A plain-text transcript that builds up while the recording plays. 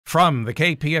From the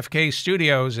KPFK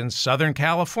studios in Southern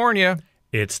California,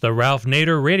 it's the Ralph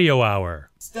Nader Radio Hour.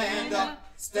 Stand up,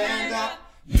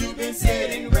 you've been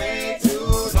sitting way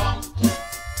too long.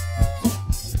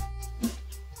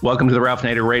 Welcome to the Ralph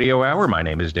Nader Radio Hour. My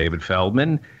name is David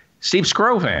Feldman. Steve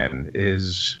Scrovan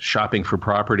is shopping for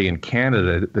property in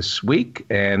Canada this week,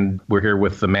 and we're here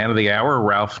with the man of the hour,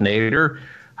 Ralph Nader.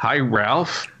 Hi,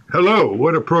 Ralph. Hello.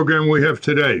 What a program we have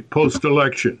today,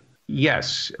 post-election.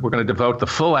 Yes, we're going to devote the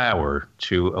full hour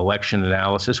to election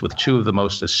analysis with two of the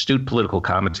most astute political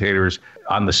commentators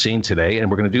on the scene today, and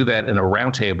we're going to do that in a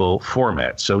roundtable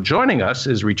format. So joining us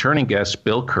is returning guest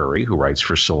Bill Curry, who writes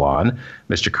for Salon.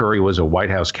 Mr. Curry was a White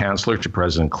House counselor to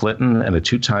President Clinton and a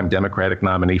two-time Democratic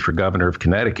nominee for governor of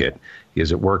Connecticut. He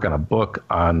is at work on a book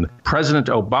on President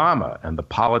Obama and the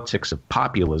politics of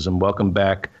populism. Welcome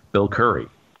back, Bill Curry.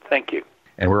 Thank you.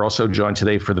 And we're also joined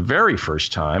today for the very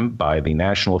first time by the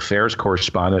national affairs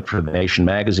correspondent for The Nation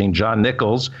magazine, John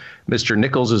Nichols. Mr.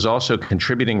 Nichols is also a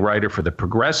contributing writer for The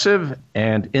Progressive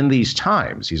and In These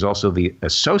Times. He's also the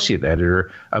associate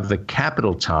editor of the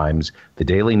Capital Times, the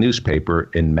daily newspaper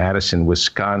in Madison,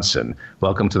 Wisconsin.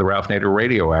 Welcome to the Ralph Nader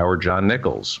Radio Hour, John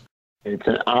Nichols. It's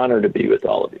an honor to be with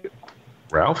all of you.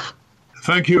 Ralph?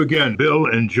 Thank you again, Bill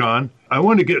and John. I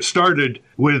want to get started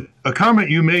with a comment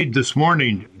you made this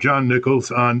morning, John Nichols,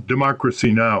 on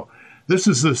Democracy Now! This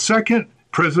is the second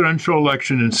presidential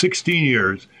election in 16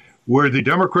 years where the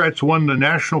Democrats won the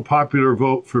national popular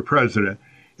vote for president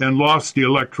and lost the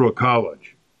Electoral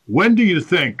College. When do you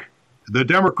think the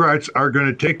Democrats are going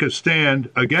to take a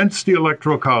stand against the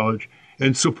Electoral College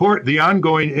and support the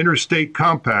ongoing interstate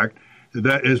compact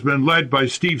that has been led by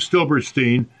Steve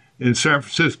Silberstein in San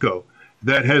Francisco,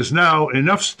 that has now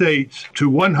enough states to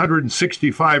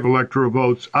 165 electoral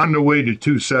votes on the way to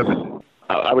 270?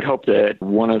 I would hope that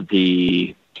one of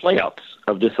the playouts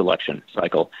of this election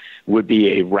cycle would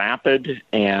be a rapid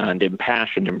and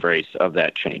impassioned embrace of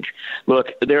that change.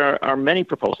 Look, there are many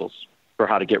proposals for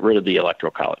how to get rid of the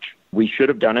Electoral College. We should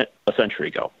have done it a century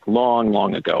ago,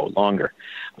 long ago, longer.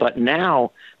 But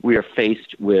now we are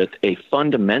faced with a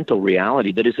fundamental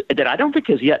reality that I don't think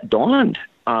has yet dawned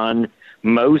on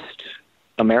most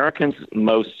Americans,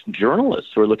 most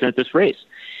journalists who are looking at this race.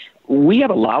 We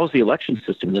have a lousy election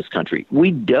system in this country.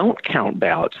 We don't count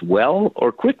ballots well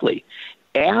or quickly.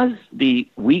 As the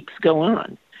weeks go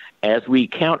on, as we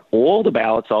count all the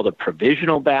ballots, all the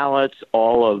provisional ballots,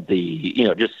 all of the,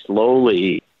 just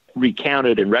slowly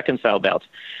recounted and reconciled ballots,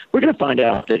 we're going to find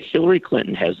out that Hillary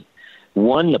Clinton has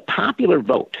won the popular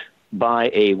vote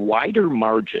by a wider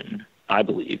margin, I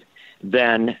believe,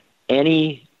 than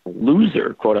any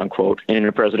loser, quote unquote, in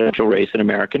a presidential race in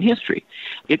American history.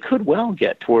 It could well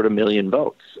get toward 1 million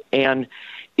votes. And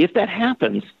if that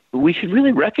happens, we should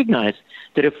really recognize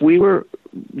that if we were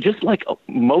just like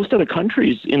most other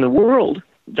countries in the world,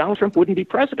 Donald Trump wouldn't be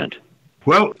president.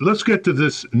 Well, let's get to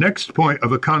this next point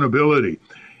of accountability.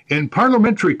 In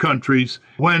parliamentary countries,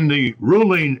 when the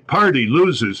ruling party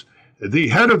loses, the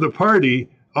head of the party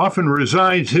often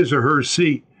resigns his or her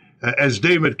seat, as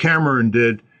David Cameron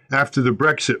did after the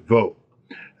Brexit vote.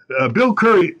 Bill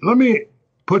Curry, let me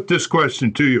put this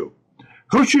question to you.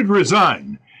 Who should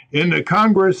resign in the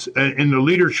Congress, in the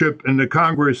leadership in the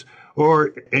Congress,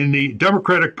 or in the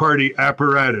Democratic Party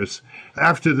apparatus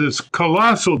after this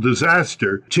colossal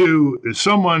disaster to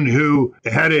someone who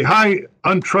had a high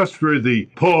untrustworthy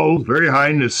poll, very high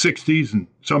in the 60s and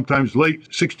sometimes late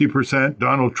 60%,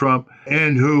 Donald Trump,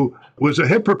 and who was a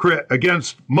hypocrite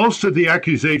against most of the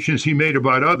accusations he made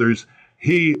about others?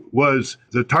 He was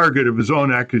the target of his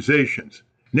own accusations.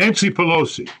 Nancy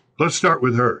Pelosi, let's start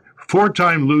with her,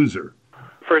 4-time loser.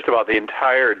 First of all, the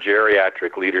entire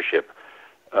geriatric leadership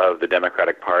of the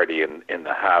Democratic Party in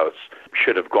the House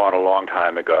should have gone a long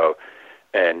time ago.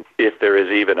 And if there is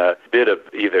even a bit of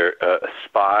either a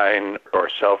spine or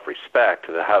self-respect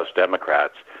to the House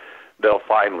Democrats, they'll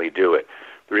finally do it.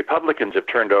 The Republicans have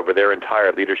turned over their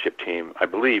entire leadership team, I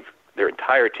believe their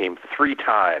entire team, 3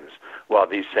 times while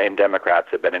these same Democrats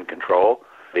have been in control.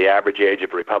 The average age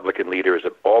of a Republican leader is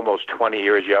almost 20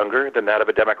 years younger than that of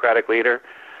a Democratic leader.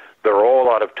 They're all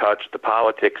out of touch. The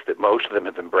politics that most of them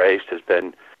have embraced has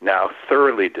been now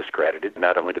thoroughly discredited,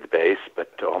 not only to the base,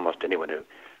 but to almost anyone who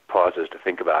pauses to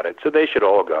think about it. So they should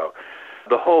all go.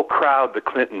 The whole crowd the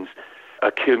Clintons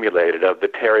accumulated of the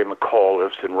Terry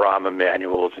McAuliffes and Rahm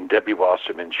Emanuels and Debbie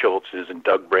Wasserman Schultzes and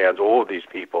Doug Brands, all of these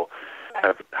people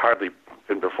have hardly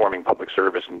been performing public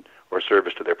service or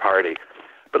service to their party.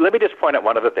 But let me just point out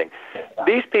one other thing.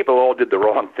 These people all did the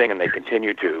wrong thing, and they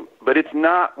continue to. But it's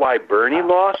not why Bernie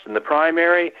lost in the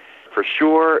primary. For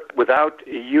sure, without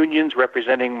unions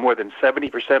representing more than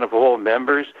 70% of all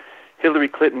members, Hillary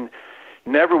Clinton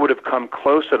never would have come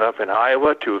close enough in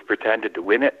Iowa to have pretended to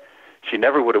win it. She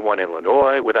never would have won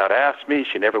Illinois without AFSCME.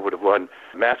 She never would have won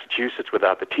Massachusetts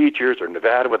without the teachers, or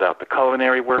Nevada without the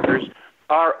culinary workers.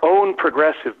 Our own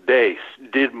progressive base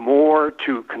did more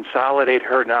to consolidate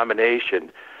her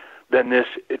nomination than this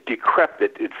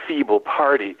decrepit and feeble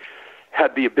party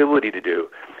had the ability to do.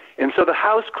 And so the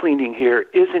house cleaning here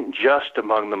isn't just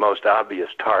among the most obvious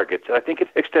targets. I think it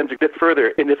extends a bit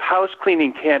further. And if house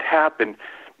cleaning can't happen,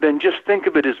 then just think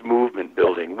of it as movement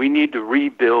building. We need to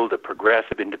rebuild a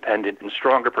progressive, independent, and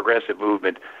stronger progressive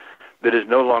movement that is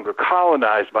no longer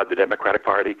colonized by the Democratic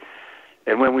Party.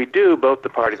 And when we do, both the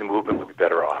party and the movement will be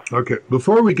better off. Okay,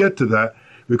 before we get to that,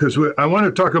 because I want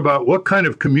to talk about what kind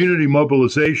of community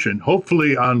mobilization,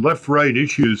 hopefully on left-right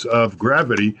issues of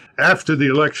gravity, after the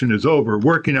election is over,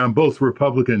 working on both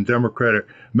Republican and Democratic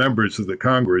members of the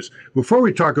Congress. Before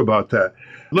we talk about that,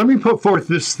 let me put forth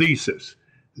this thesis.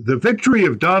 The victory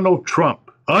of Donald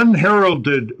Trump,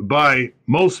 unheralded by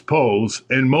most polls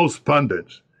and most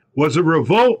pundits, was a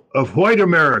revolt of white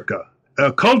America,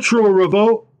 a cultural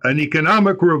revolt, an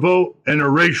economic revolt, and a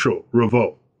racial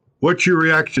revolt. What's your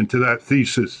reaction to that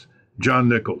thesis, John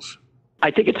Nichols?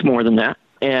 I think it's more than that.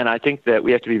 And I think that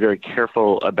we have to be very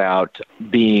careful about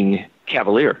being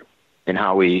cavalier in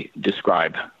how we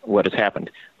describe what has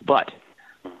happened. But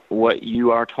what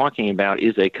you are talking about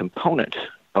is a component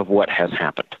of what has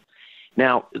happened.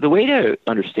 Now, the way to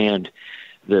understand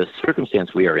the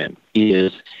circumstance we are in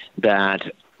is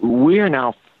that we are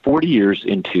now 40 years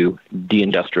into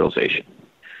deindustrialization.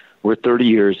 We're 30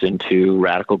 years into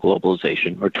radical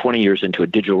globalization, or 20 years into a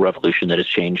digital revolution that has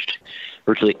changed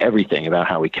virtually everything about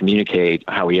how we communicate,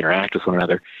 how we interact with one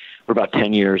another. We're about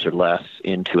 10 years or less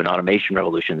into an automation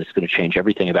revolution that's going to change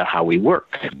everything about how we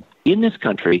work. In this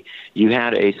country, you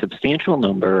had a substantial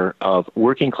number of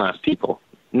working class people,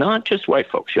 not just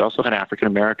white folks. You also had African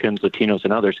Americans, Latinos,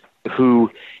 and others who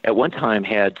at one time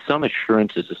had some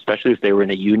assurances, especially if they were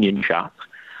in a union shop,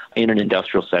 in an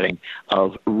industrial setting,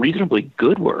 of reasonably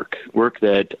good work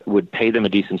that would pay them a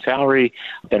decent salary,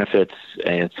 benefits,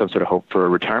 and some sort of hope for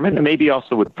retirement, and maybe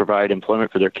also would provide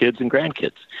employment for their kids and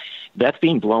grandkids. That's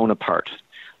being blown apart.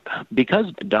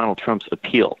 Because Donald Trump's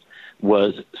appeal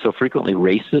was so frequently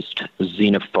racist,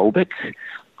 xenophobic,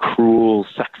 cruel,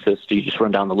 sexist, you just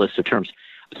run down the list of terms,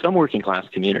 some working class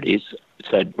communities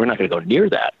said, we're not going to go near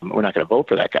that. We're not going to vote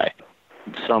for that guy.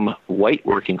 Some white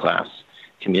working class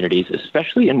communities,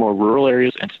 especially in more rural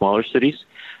areas and smaller cities,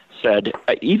 said,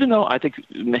 even though I think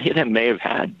many of them may have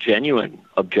had genuine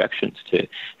objections to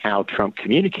how Trump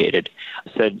communicated,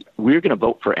 said, we're going to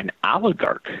vote for an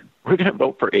oligarch. We're going to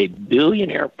vote for a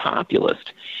billionaire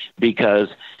populist because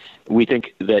we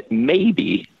think that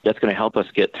maybe that's going to help us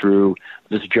get through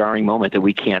this jarring moment that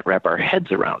we can't wrap our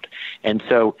heads around. And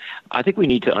so I think we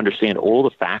need to understand all the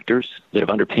factors that have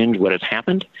underpinned what has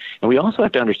happened. And we also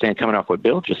have to understand, coming off what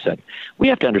Bill just said, we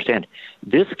have to understand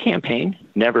this campaign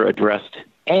never addressed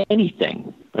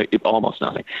anything, almost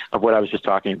nothing, of what I was just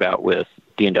talking about with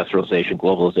deindustrialization,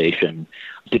 globalization,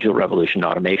 digital revolution,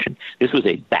 automation. This was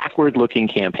a backward-looking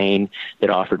campaign that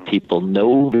offered people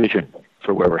no vision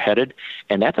for where we're headed,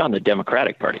 and that's on the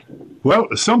Democratic Party. Well,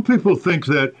 some people think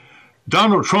that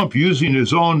Donald Trump, using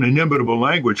his own inimitable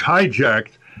language,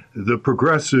 hijacked the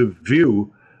progressive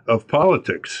view of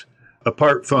politics,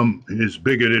 apart from his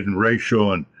bigoted and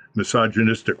racial and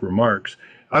misogynistic remarks.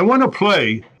 I want to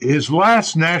play his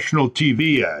last national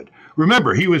TV ad.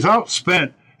 Remember, he was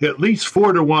outspent at least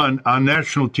 4-1 on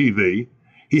national TV.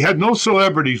 He had no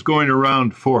celebrities going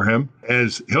around for him,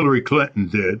 as Hillary Clinton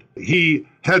did. He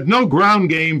had no ground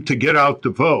game to get out the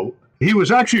vote. He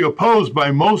was actually opposed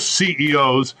by most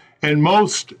CEOs and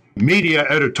most media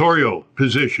editorial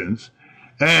positions,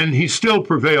 and he still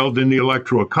prevailed in the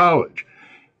Electoral College.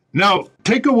 Now,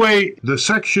 take away the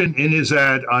section in his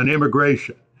ad on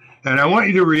immigration, and I want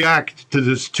you to react to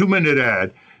this 2-minute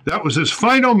ad. That was his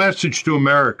final message to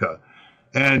America,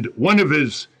 and one of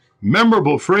his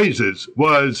memorable phrases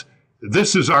was,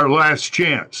 "This is our last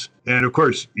chance." And of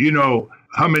course, you know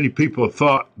how many people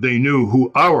thought they knew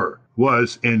who "our"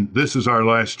 was in "This is our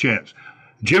last chance."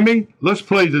 Jimmy, let's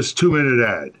play this 2-minute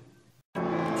ad.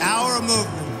 Our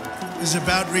movement is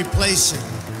about replacing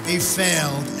a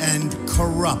failed and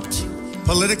corrupt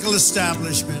political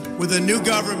establishment with a new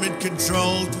government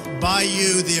controlled by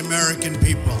you, the American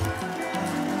people.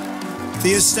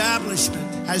 The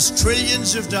establishment has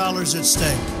trillions of dollars at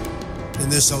stake in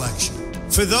this election.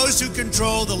 For those who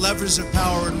control the levers of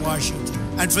power in Washington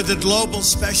and for the global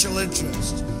special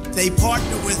interest, they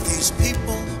partner with these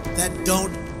people that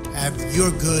don't have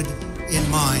your good in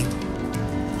mind.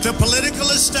 The political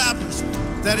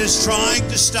establishment that is trying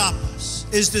to stop us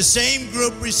is the same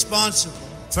group responsible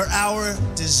for our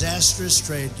disastrous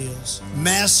trade deals,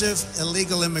 massive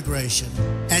illegal immigration,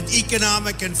 and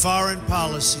economic and foreign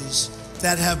policies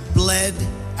that have bled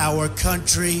our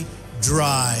country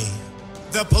dry.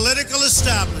 The political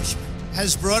establishment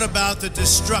has brought about the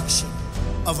destruction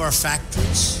of our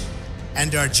factories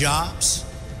and our jobs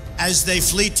as they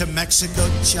flee to Mexico,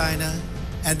 China,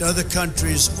 and other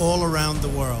countries all around the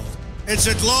world. It's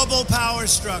a global power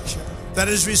structure that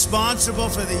is responsible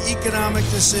for the economic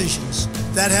decisions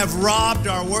that have robbed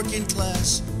our working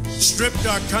class, stripped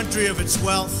our country of its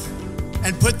wealth,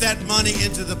 and put that money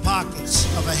into the pockets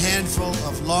of a handful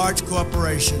of large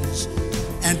corporations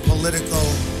and political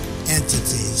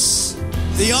entities.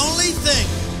 The only thing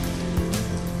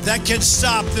that can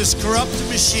stop this corrupt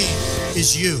machine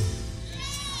is you.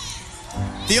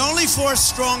 The only force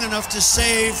strong enough to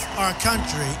save our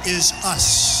country is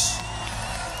us.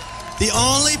 The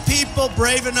only people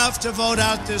brave enough to vote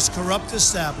out this corrupt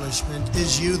establishment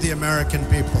is you, the American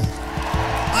people.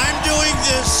 I'm doing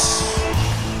this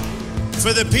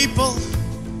for the people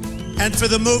and for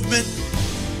the movement,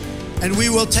 and we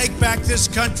will take back this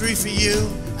country for you,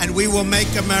 and we will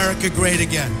make America great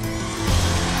again.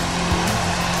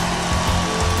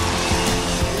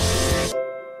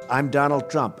 I'm Donald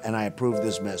Trump, and I approve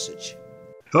this message.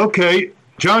 Okay,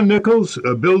 John Nichols,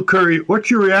 Bill Curry,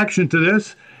 what's your reaction to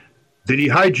this? Did he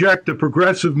hijack the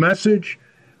progressive message?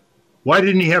 Why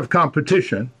didn't he have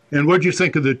competition? And what do you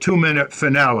think of the 2-minute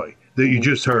finale that you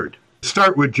just heard?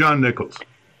 Start with John Nichols.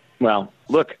 Well,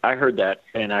 look, I heard that,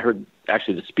 and I heard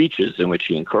actually the speeches in which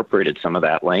he incorporated some of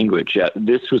that language.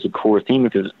 This was a core theme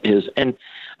of his, and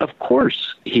of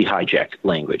course he hijacked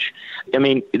language. I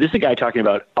mean, this is a guy talking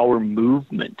about our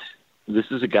movement. This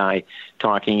is a guy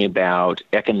talking about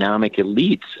economic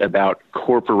elites, about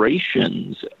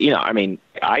corporations. You know, I mean,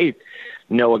 I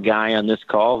know a guy on this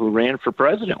call who ran for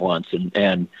president once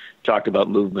and talked about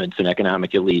movements and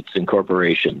economic elites and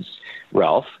corporations,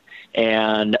 Ralph,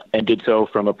 and did so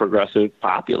from a progressive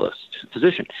populist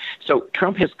position. So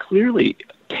Trump has clearly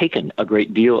taken a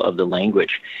great deal of the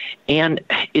language. And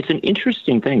it's an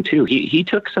interesting thing, too. He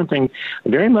took something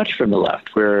very much from the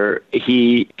left, where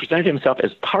he presented himself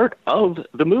as part of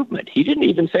the movement. He didn't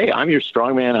even say, I'm your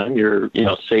strongman, I'm your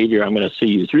savior, I'm going to see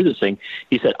you through this thing.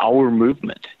 He said, our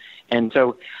movement. And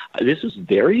so this was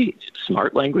very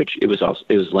smart language. It was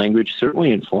language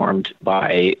certainly informed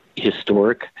by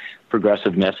historic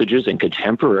progressive messages and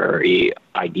contemporary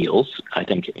ideals, I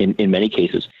think, in many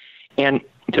cases. And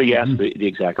so you asked the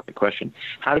exact right question.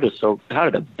 How did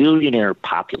a billionaire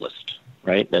populist,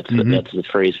 right? That's the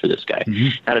phrase for this guy.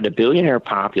 How did a billionaire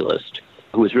populist,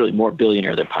 who is really more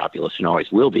billionaire than populist and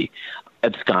always will be,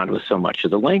 abscond with so much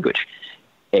of the language?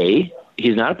 A,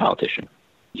 he's not a politician.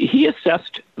 He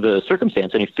assessed the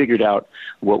circumstance and he figured out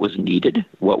what was needed,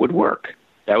 what would work.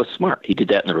 That was smart. He did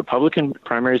that in the Republican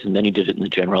primaries and then he did it in the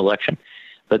general election.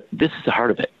 But this is the heart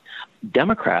of it.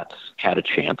 Democrats had a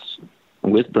chance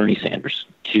with Bernie Sanders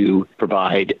to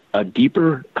provide a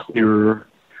deeper, clearer,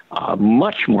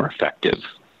 much more effective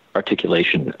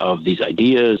articulation of these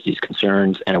ideas, these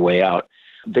concerns, and a way out.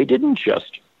 They didn't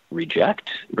just reject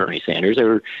Bernie Sanders. There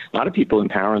were a lot of people in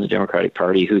power in the Democratic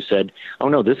Party who said, oh,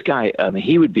 no, this guy,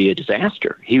 he would be a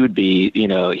disaster. He would be,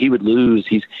 he would lose.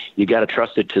 You got to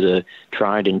trust it to the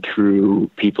tried and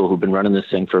true people who've been running this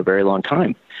thing for a very long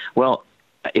time. Well,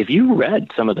 if you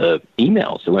read some of the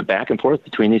emails that went back and forth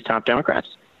between these top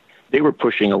Democrats, they were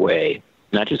pushing away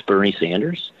not just Bernie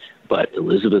Sanders, but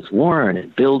Elizabeth Warren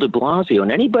and Bill de Blasio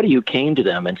and anybody who came to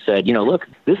them and said, look,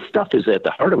 this stuff is at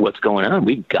the heart of what's going on.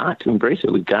 We've got to embrace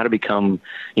it. We've got to become,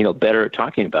 better at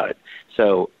talking about it.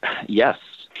 So, yes,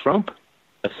 Trump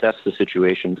assessed the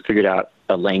situation, figured out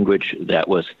a language that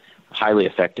was highly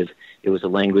effective. It was a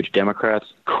language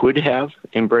Democrats could have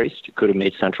embraced, could have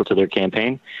made central to their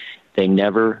campaign. They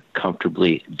never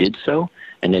comfortably did so,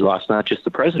 and they lost not just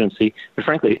the presidency, but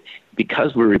frankly,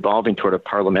 because we're evolving toward a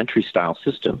parliamentary-style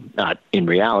system, not in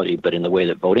reality, but in the way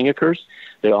that voting occurs,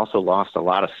 they also lost a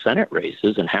lot of Senate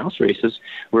races and House races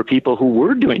where people who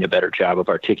were doing a better job of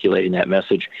articulating that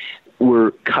message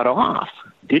were cut off,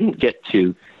 didn't get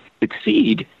to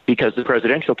succeed because the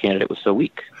presidential candidate was so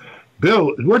weak.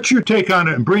 Bill, what's your take on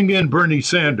it? And bring in Bernie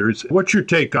Sanders. What's your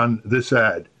take on this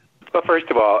ad? Well, first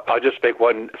of all, I'll just make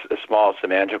one small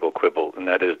semantical quibble, and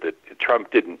that is that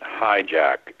Trump didn't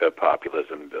hijack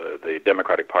populism. The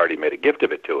Democratic Party made a gift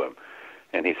of it to him,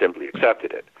 and he simply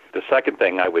accepted it. The second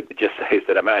thing I would just say is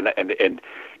that, and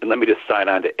let me just sign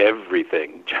on to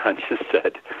everything John just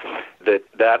said,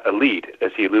 that elite,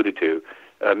 as he alluded to,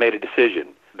 made a decision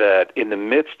that in the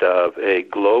midst of a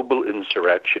global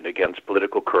insurrection against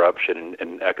political corruption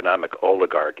and economic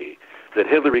oligarchy, that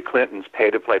Hillary Clinton's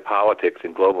pay-to-play politics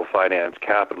in global finance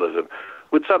capitalism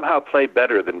would somehow play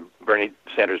better than Bernie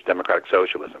Sanders' democratic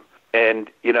socialism. And,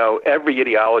 every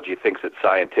ideology thinks it's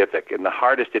scientific, and the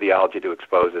hardest ideology to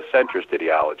expose is centrist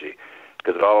ideology,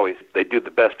 because they do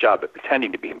the best job at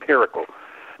pretending to be empirical.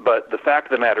 But the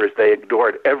fact of the matter is they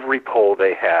ignored every poll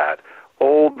they had,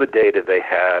 all the data they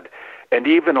had, and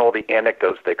even all the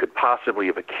anecdotes they could possibly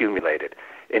have accumulated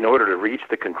in order to reach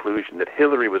the conclusion that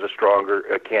Hillary was a stronger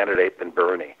candidate than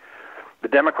Bernie. The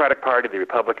Democratic Party, the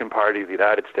Republican Party, the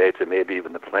United States, and maybe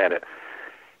even the planet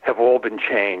have all been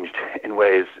changed in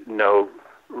ways no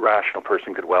rational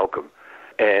person could welcome.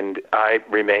 And I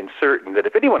remain certain that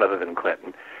if anyone other than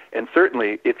Clinton, and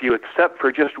certainly if you accept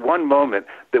for just one moment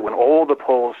that when all the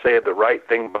polls say the right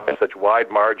thing by such wide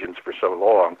margins for so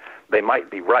long, they might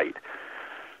be right.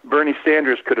 Bernie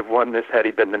Sanders could have won this had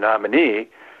he been the nominee,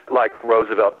 like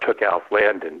Roosevelt took Alf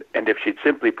Landon. And if she'd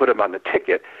simply put him on the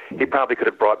ticket, he probably could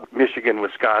have brought Michigan,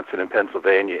 Wisconsin, and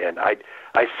Pennsylvania in.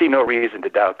 I see no reason to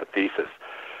doubt the thesis.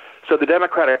 So the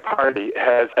Democratic Party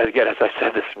has, again, as I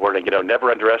said this morning,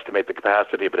 never underestimate the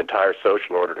capacity of an entire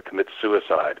social order to commit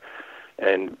suicide.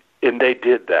 And they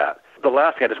did that. The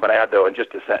last thing I just want to add, though, in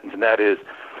just a sentence, and that is,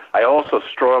 I also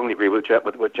strongly agree with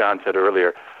what John said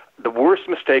earlier. The worst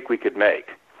mistake we could make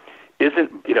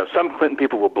isn't, some Clinton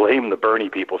people will blame the Bernie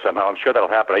people somehow. I'm sure that'll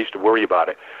happen. I used to worry about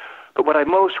it. But what I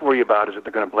most worry about is that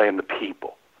they're going to blame the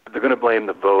people. They're going to blame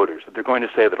the voters. They're going to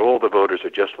say that all the voters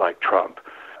are just like Trump.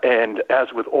 And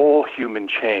as with all human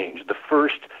change, the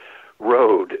first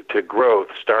road to growth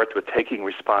starts with taking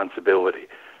responsibility.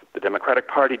 The Democratic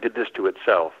Party did this to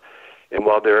itself. And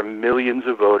while there are millions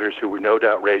of voters who were no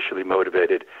doubt racially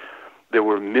motivated, there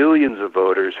were millions of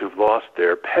voters who've lost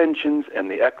their pensions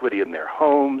and the equity in their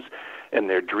homes and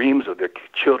their dreams of their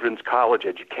children's college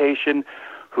education,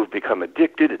 who've become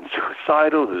addicted and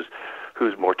suicidal,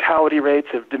 whose mortality rates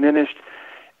have diminished.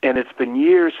 And it's been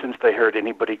years since they heard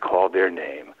anybody call their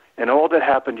name. And all that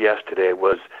happened yesterday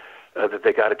was that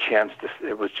they got a chance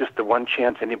it was just the one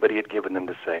chance anybody had given them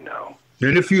to say no.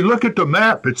 And if you look at the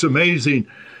map, it's amazing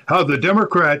how the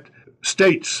Democrat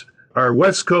states are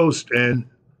West Coast and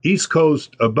East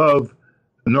Coast above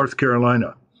North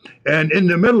Carolina. And in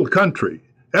the middle country,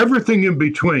 everything in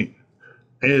between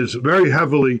is very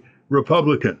heavily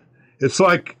Republican. It's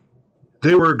like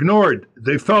they were ignored.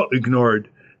 They felt ignored.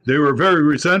 They were very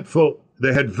resentful.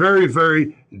 They had very,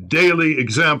 very daily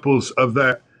examples of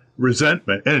that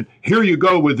resentment. And here you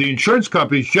go with the insurance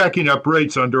companies jacking up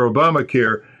rates under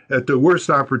Obamacare at the worst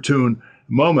opportune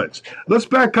moments. Let's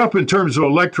back up in terms of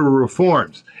electoral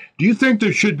reforms. Do you think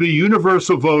there should be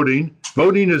universal voting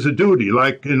as a duty,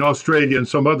 like in Australia and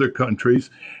some other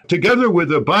countries, together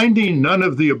with a binding none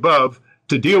of the above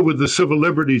to deal with the civil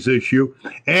liberties issue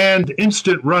and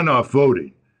instant runoff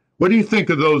voting? What do you think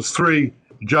of those three,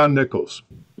 John Nichols?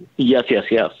 Yes.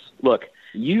 Look,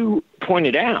 you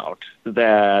pointed out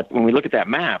that when we look at that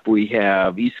map, we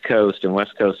have East Coast and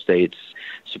West Coast states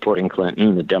supporting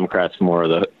Clinton, the Democrats more of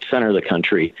the center of the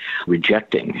country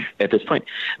rejecting at this point.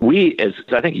 We, as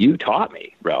I think you taught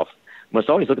me, Ralph, must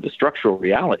always look at the structural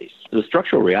realities. The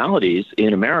structural realities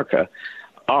in America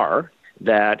are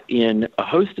that in a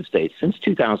host of states since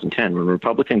 2010, when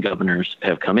Republican governors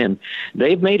have come in,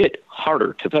 they've made it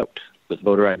harder to vote, with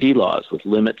voter ID laws, with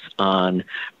limits on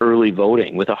early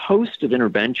voting, with a host of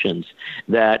interventions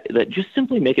that just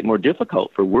simply make it more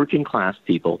difficult for working class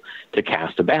people to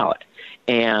cast a ballot.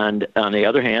 And on the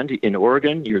other hand, in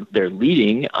Oregon, they're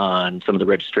leading on some of the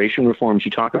registration reforms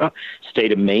you talk about.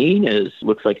 State of Maine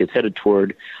looks like it's headed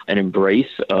toward an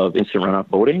embrace of instant runoff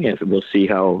voting, and we'll see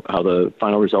how the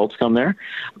final results come there.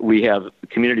 We have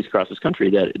communities across this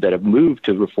country that have moved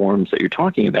to reforms that you're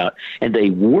talking about, and they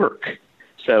work.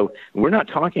 So we're not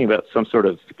talking about some sort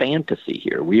of fantasy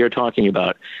here. We are talking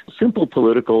about simple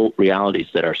political realities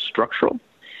that are structural,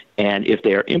 and if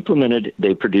they are implemented,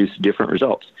 they produce different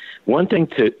results. One thing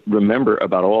to remember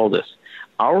about all this,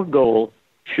 our goal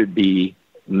should be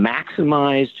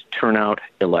maximized turnout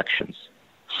elections,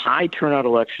 high turnout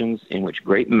elections in which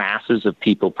great masses of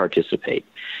people participate.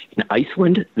 In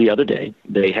Iceland the other day,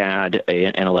 they had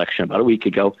an election about a week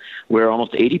ago where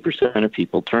almost 80% of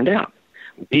people turned out.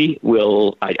 We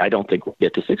will, I don't think we'll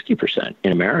get to 60%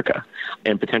 in America,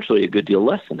 and potentially a good deal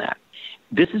less than that.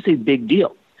 This is a big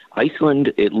deal.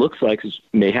 Iceland, it looks like,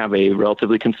 may have a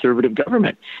relatively conservative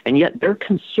government, and yet their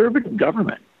conservative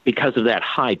government, because of that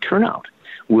high turnout,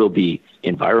 will be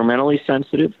environmentally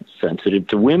sensitive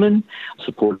to women,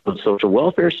 supportive of the social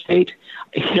welfare state.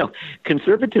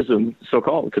 Conservatism,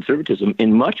 so-called conservatism,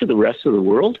 in much of the rest of the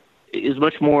world is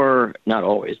much more, not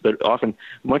always, but often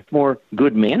much more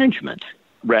good management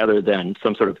rather than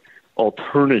some sort of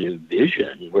alternative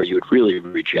vision where you would really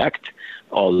reject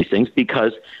all these things,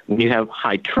 because when you have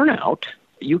high turnout,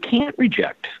 you can't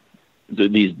reject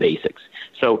these basics.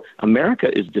 So America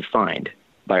is defined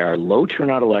by our low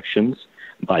turnout elections,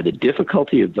 by the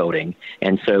difficulty of voting,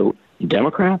 and so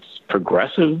Democrats,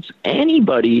 progressives,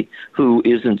 anybody who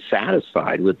isn't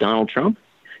satisfied with Donald Trump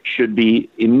should be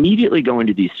immediately going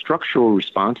to these structural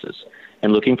responses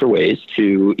and looking for ways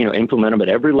to, implement them at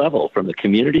every level, from the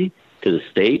community to the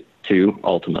state to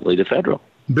ultimately the federal.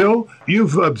 Bill,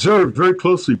 you've observed very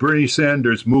closely Bernie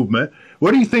Sanders' movement.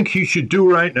 What do you think he should do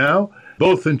right now,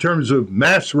 both in terms of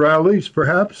mass rallies,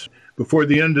 perhaps, before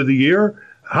the end of the year?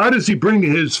 How does he bring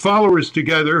his followers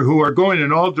together who are going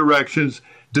in all directions,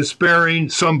 despairing?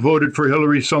 Some voted for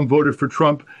Hillary, some voted for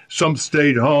Trump, some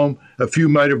stayed home, a few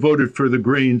might have voted for the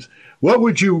Greens. What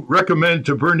would you recommend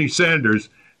to Bernie Sanders?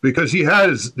 Because he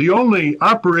has the only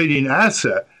operating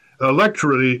asset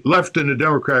electorally left in the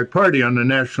Democratic Party on the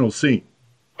national scene.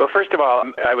 Well, first of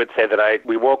all, I would say that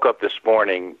we woke up this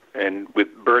morning and with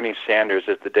Bernie Sanders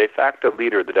as the de facto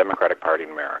leader of the Democratic Party in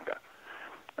America.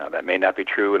 Now, that may not be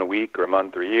true in a week or a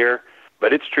month or a year,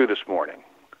 but it's true this morning.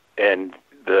 And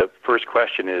the first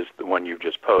question is the one you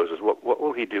just posed, is what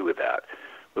will he do with that?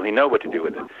 Will he know what to do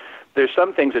with it? There's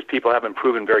some things that people haven't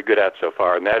proven very good at so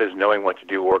far, and that is knowing what to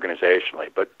do organizationally.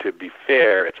 But to be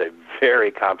fair, it's a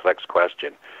very complex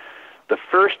question. The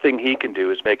first thing he can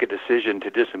do is make a decision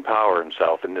to disempower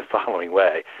himself in the following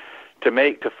way,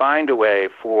 to find a way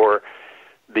for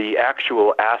the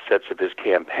actual assets of his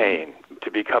campaign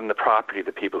to become the property of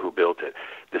the people who built it.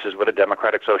 This is what a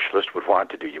democratic socialist would want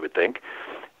to do, you would think.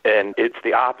 And it's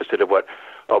the opposite of what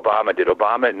Obama did.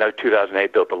 Obama in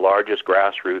 2008 built the largest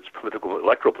grassroots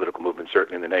electoral political movement,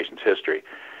 certainly in the nation's history,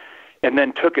 and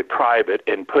then took it private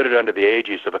and put it under the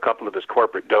aegis of a couple of his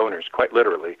corporate donors, quite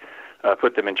literally,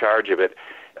 put them in charge of it,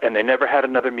 and they never had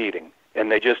another meeting. And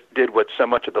they just did what so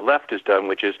much of the left has done,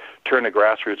 which is turn a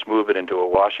grassroots movement into a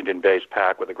Washington-based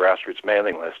PAC with a grassroots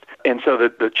mailing list. And so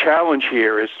the challenge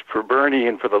here is for Bernie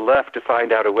and for the left to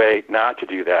find out a way not to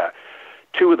do that.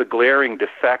 Two of the glaring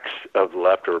defects of the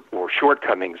left, or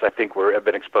shortcomings, I think, have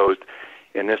been exposed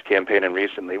in this campaign and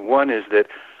recently. One is that,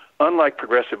 unlike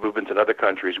progressive movements in other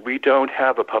countries, we don't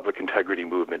have a public integrity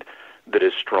movement that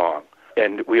is strong.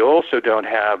 And we also don't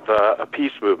have a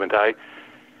peace movement.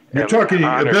 You're talking,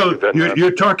 Bill,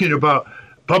 you're talking about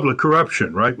public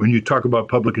corruption, right? When you talk about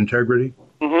public integrity?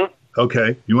 Mm-hmm.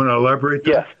 Okay. You want to elaborate?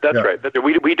 Yes, that's right.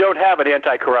 We don't have an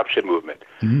anti-corruption movement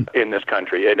in this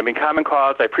country. And I mean, Common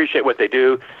Cause, I appreciate what they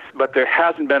do, but there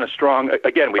hasn't been a strong,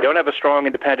 again, we don't have a strong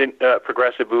independent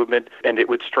progressive movement, and it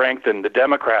would strengthen the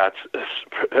Democrats,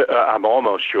 I'm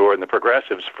almost sure, and the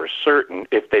progressives for certain,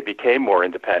 if they became more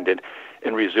independent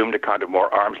and resumed a kind of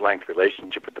more arm's-length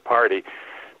relationship with the party.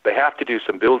 They have to do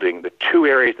some building. The two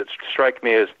areas that strike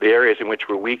me as the areas in which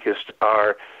we're weakest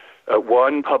are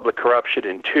one, public corruption,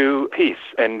 and two, peace.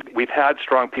 And we've had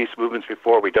strong peace movements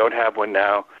before. We don't have one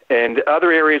now. And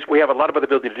other areas, we have a lot of other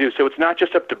ability to do. So it's not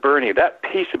just up to Bernie. That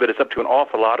piece of it is up to an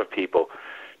awful lot of people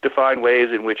to find ways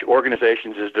in which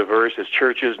organizations as diverse as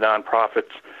churches,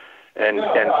 nonprofits, and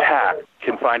PAC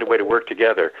can find a way to work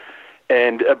together.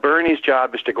 And Bernie's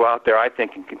job is to go out there, I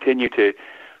think, and continue to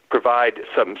provide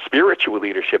some spiritual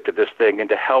leadership to this thing and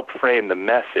to help frame the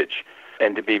message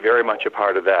and to be very much a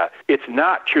part of that. It's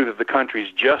not true that the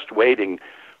country's just waiting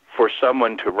for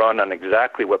someone to run on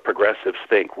exactly what progressives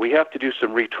think. We have to do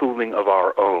some retooling of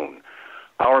our own.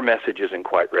 Our message isn't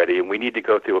quite ready, and we need to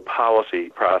go through a policy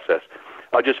process.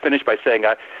 I'll just finish by saying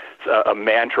a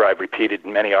mantra I've repeated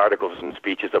in many articles and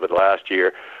speeches over the last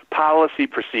year. Policy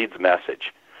precedes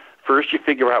message. First, you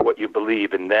figure out what you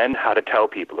believe, and then how to tell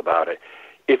people about it.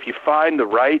 If you find the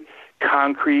right,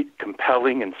 concrete,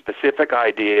 compelling, and specific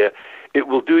idea, it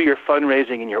will do your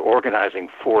fundraising and your organizing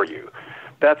for you.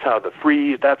 That's how the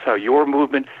Freeze, that's how your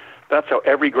movement, that's how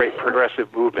every great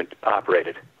progressive movement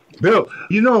operated. Bill,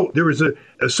 there was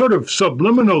a sort of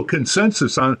subliminal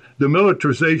consensus on the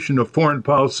militarization of foreign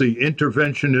policy,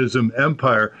 interventionism,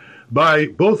 empire by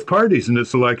both parties in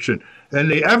this election. And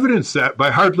they evidenced that by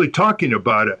hardly talking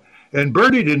about it. And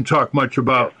Bernie didn't talk much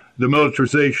about the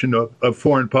militarization of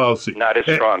foreign policy. Not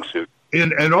his strong suit.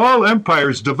 And all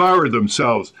empires devour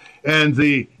themselves. And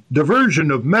the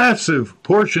diversion of massive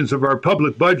portions of our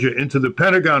public budget into the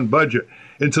Pentagon budget,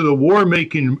 into the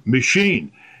war-making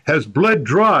machine, has bled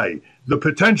dry the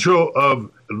potential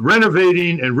of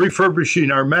renovating and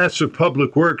refurbishing our massive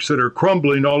public works that are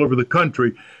crumbling all over the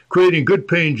country, creating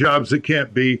good-paying jobs that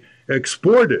can't be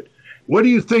exported. What do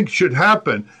you think should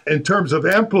happen in terms of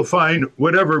amplifying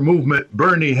whatever movement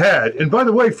Bernie had? And by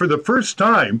the way, for the first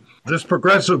time, this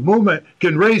progressive movement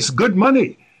can raise good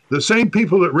money The same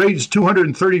people that raised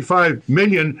 $235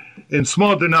 million in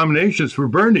small denominations for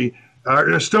Bernie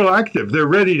are still active. They're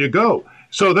ready to go.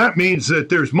 So that means that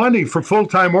there's money for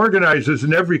full-time organizers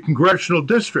in every congressional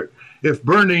district if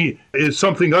Bernie is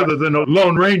something other than a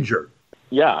Lone Ranger.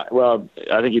 Yeah, well,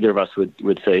 I think either of us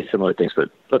would say similar things. But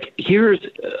look, here's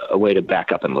a way to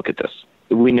back up and look at this.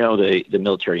 We know the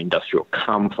military-industrial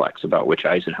complex about which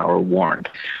Eisenhower warned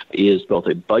is both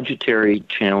a budgetary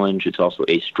challenge, it's also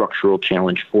a structural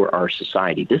challenge for our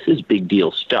society. This is big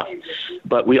deal stuff.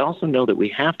 But we also know that we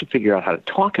have to figure out how to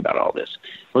talk about all this.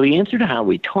 Well, the answer to how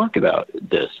we talk about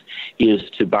this is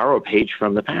to borrow a page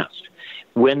from the past.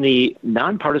 When the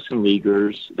nonpartisan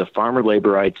Leaguers, the farmer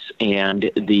laborites,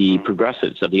 and the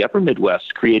progressives of the upper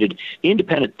Midwest created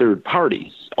independent third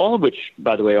parties, all of which,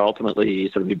 by the way,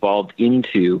 ultimately sort of evolved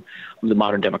into the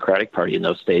modern Democratic Party in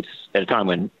those states at a time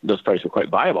when those parties were quite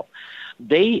viable,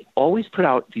 they always put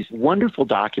out these wonderful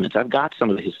documents. I've got some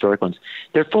of the historic ones.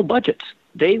 They're full budgets.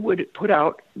 They would put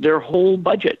out their whole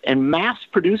budget and mass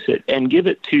produce it and give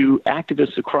it to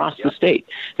activists across the state.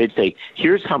 They'd say,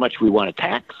 here's how much we want to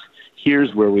tax.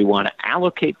 Here's where we want to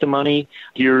allocate the money.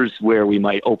 Here's where we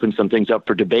might open some things up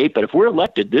for debate. But if we're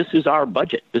elected, this is our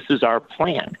budget. This is our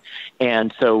plan.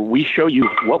 And so we show you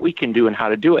what we can do and how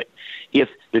to do it. If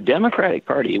the Democratic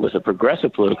Party was a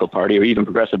progressive political party, or even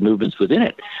progressive movements within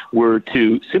it, were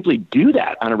to simply do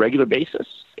that on a regular basis,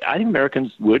 I think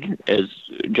Americans would, as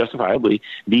justifiably,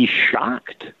 be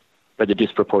shocked by the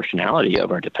disproportionality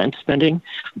of our defense spending,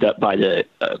 by the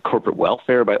corporate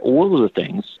welfare, by all of the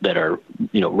things that are,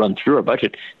 run through our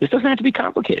budget. This doesn't have to be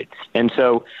complicated. And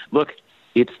so, look,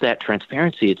 it's that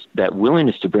transparency, it's that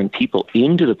willingness to bring people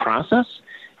into the process.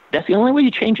 That's the only way you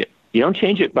change it. You don't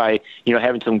change it by,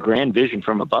 having some grand vision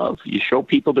from above. You show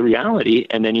people the reality,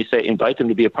 and then you say, invite them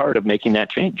to be a part of making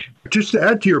that change. Just to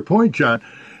add to your point, John,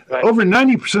 right. Over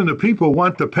 90% of people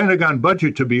want the Pentagon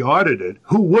budget to be audited.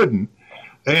 Who wouldn't?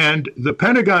 And the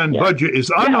Pentagon budget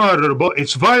is unauditable.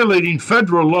 It's violating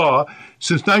federal law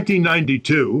since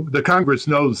 1992. The Congress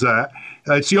knows that.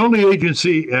 It's the only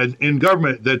agency in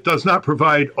government that does not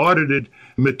provide audited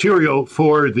material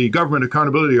for the Government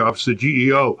Accountability Office, the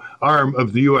GEO arm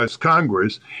of the U.S.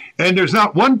 Congress. And there's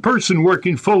not one person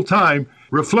working full-time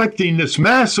reflecting this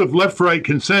massive left-right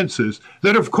consensus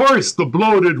that, of course, the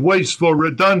bloated, wasteful,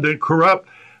 redundant, corrupt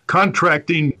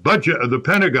contracting budget of the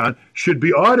Pentagon should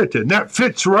be audited. And that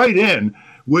fits right in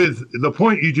with the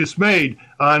point you just made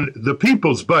on the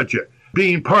people's budget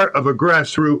being part of a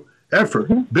grassroots effort.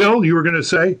 Mm-hmm. Bill, you were going to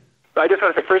say? I just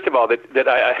want to say, first of all, that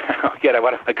I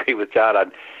want to agree with John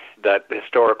on that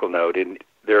historical note. And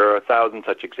there are 1,000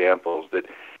 such examples that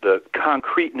the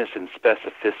concreteness and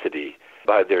specificity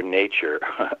by their nature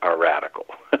are radical,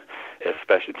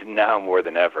 especially now more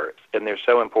than ever. And they're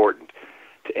so important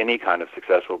to any kind of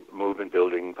successful movement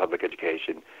building, public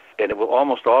education. And it will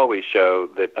almost always show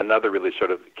that another really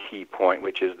sort of key point,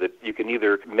 which is that you can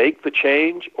either make the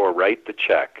change or write the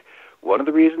check. One of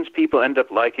the reasons people end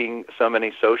up liking so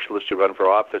many socialists who run for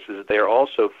office is that they are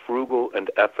also frugal and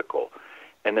ethical,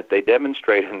 and that they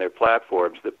demonstrate in their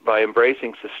platforms that by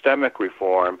embracing systemic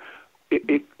reform,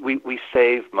 we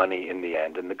save money in the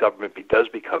end, and the government does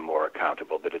become more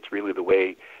accountable, that it's really the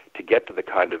way to get to the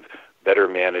kind of better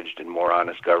managed and more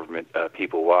honest government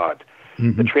people want.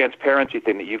 Mm-hmm. The transparency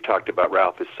thing that you've talked about,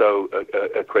 Ralph, is so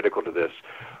critical to this.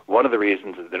 One of the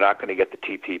reasons that they're not going to get the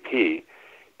TPP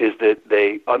is that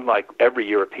they, unlike every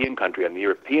European country on the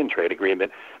European trade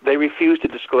agreement, they refuse to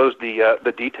disclose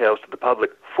the details to the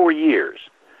public for years.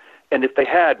 And if they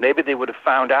had, maybe they would have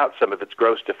found out some of its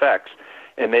gross defects,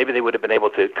 and maybe they would have been able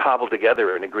to cobble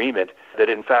together an agreement that,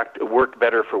 in fact, worked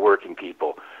better for working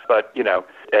people. But,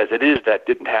 as it is, that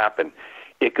didn't happen.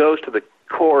 It goes to the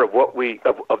core of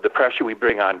of the pressure we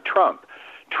bring on Trump.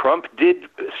 Trump did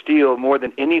steal more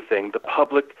than anything the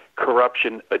public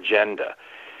corruption agenda,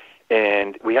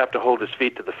 and we have to hold his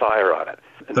feet to the fire on it.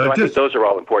 And so I think those are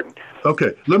all important.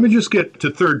 Okay, let me just get to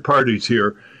third parties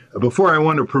here. Before I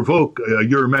want to provoke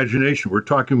your imagination, we're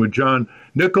talking with John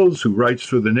Nichols, who writes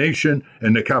for The Nation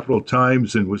and the Capital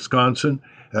Times in Wisconsin.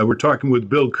 We're talking with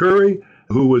Bill Curry,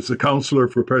 who was the counselor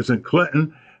for President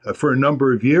Clinton for a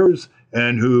number of years,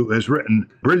 and who has written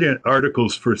brilliant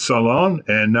articles for Salon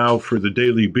and now for the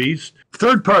Daily Beast.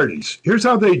 Third parties, here's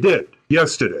how they did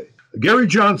yesterday. Gary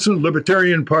Johnson,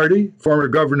 Libertarian Party, former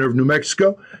governor of New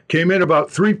Mexico, came in about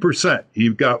 3%. He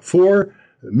got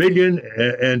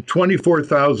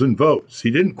 4,024,000 votes.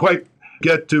 He didn't quite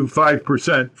get to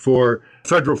 5% for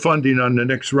federal funding on the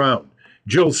next round.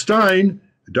 Jill Stein,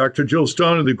 Dr. Jill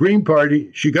Stein of the Green Party,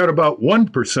 she got about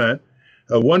 1%,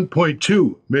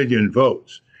 1.2 million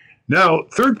votes. Now,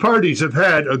 third parties have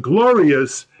had a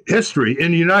glorious history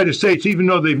in the United States, even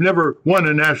though they've never won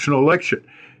a national election.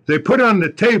 They put on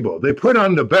the table, they put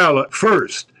on the ballot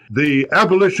first, the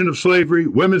abolition of slavery,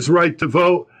 women's right to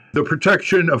vote, the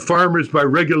protection of farmers by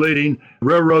regulating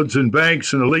railroads and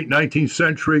banks in the late 19th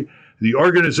century, the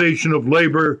organization of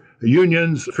labor,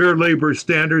 unions, fair labor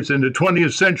standards in the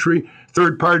 20th century,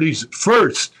 third parties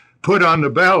first put on the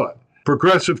ballot,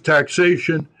 progressive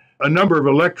taxation, a number of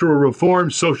electoral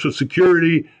reforms, Social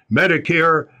Security,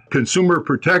 Medicare, consumer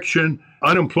protection,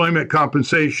 unemployment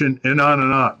compensation, and on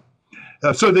and on.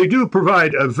 So they do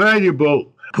provide a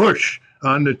valuable push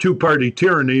on the two-party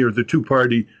tyranny or the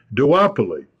two-party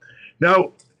duopoly.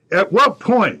 Now, at what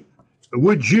point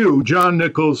would you, John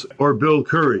Nichols or Bill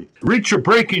Curry, reach a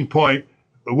breaking point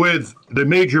with the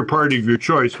major party of your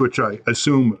choice, which I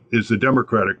assume is the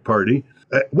Democratic Party?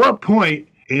 At what point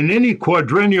in any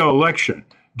quadrennial election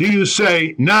do you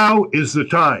say, now is the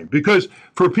time? Because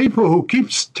for people who keep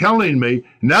telling me,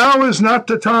 now is not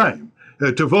the time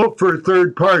to vote for a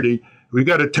third party, we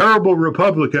got a terrible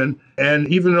Republican, and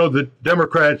even though the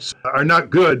Democrats are not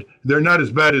good, they're not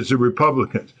as bad as the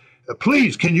Republicans.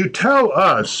 Please, can you tell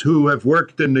us who have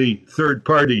worked in the third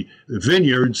party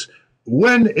vineyards,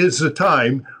 when is the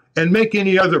time, and make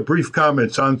any other brief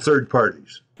comments on third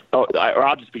parties?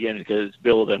 I'll just begin because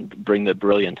Bill will then bring the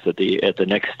brilliance at the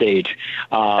next stage.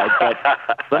 But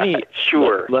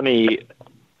let me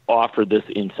offer this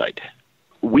insight.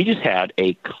 We just had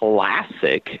a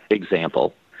classic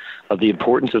example of the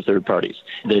importance of third parties.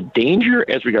 The danger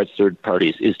as regards third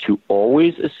parties is to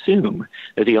always assume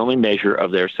that the only measure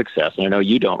of their success, and I know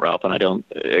you don't, Ralph, and I don't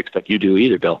expect you do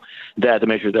either, Bill, that the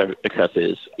measure of their success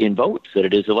is in votes, that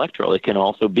it is electoral. It can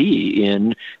also be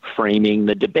in framing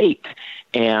the debate.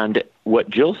 And what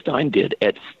Jill Stein did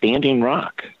at Standing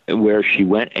Rock, where she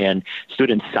went and stood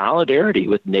in solidarity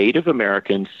with Native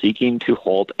Americans seeking to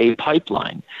halt a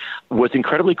pipeline, was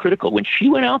incredibly critical. When she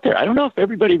went out there, I don't know if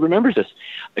everybody remembers this,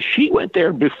 she went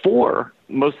there before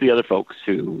most of the other folks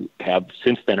who have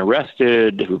since been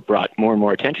arrested, who brought more and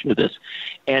more attention to this.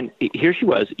 And here she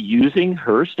was using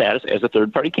her status as a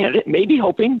third-party candidate, maybe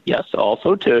hoping, yes,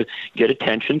 also to get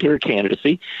attention to her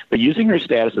candidacy, but using her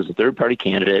status as a third-party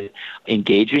candidate,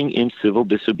 engaging in civil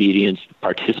disobedience,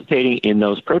 participating in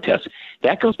those protests.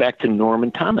 That goes back to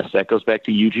Norman Thomas. That goes back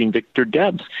to Eugene Victor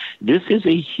Debs. This is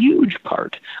a huge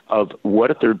part of what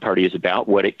a third party is about,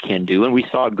 what it can do, and we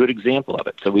saw a good example of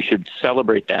it. So we should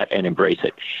celebrate that and embrace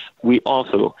it. We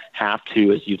also have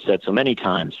to, as you've said so many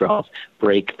times, Ralph,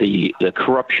 break the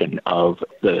corruption of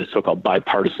the so-called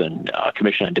bipartisan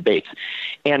Commission on Debates.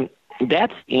 And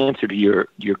that's the answer to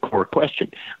your core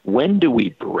question. When do we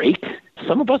break?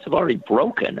 Some of us have already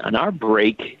broken, and our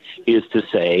break is to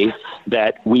say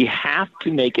that we have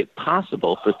to make it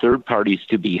possible for third parties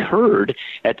to be heard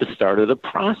at the start of the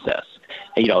process,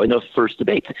 in those first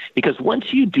debates. Because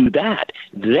once you do that,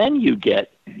 then you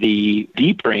get the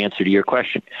deeper answer to your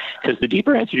question. Because the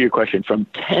deeper answer to your question from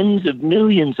tens of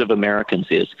millions of Americans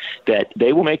is that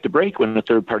they will make the break when the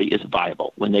third party is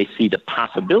viable, when they see the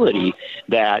possibility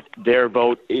that their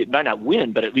vote, it might not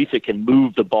win, but at least it can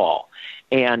move the ball.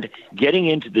 And getting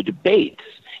into the debates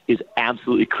is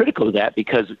absolutely critical to that,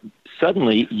 because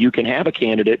suddenly you can have a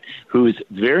candidate who is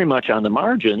very much on the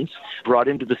margins brought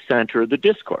into the center of the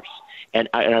discourse. And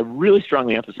I really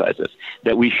strongly emphasize this,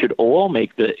 that we should all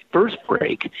make the first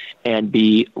break and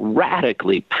be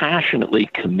radically, passionately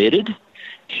committed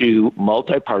to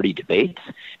multi-party debates.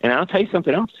 And I'll tell you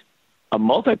something else. A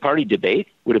multi-party debate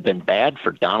would have been bad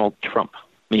for Donald Trump.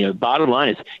 Bottom line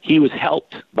is he was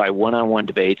helped by one-on-one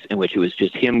debates in which it was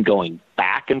just him going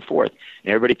back and forth.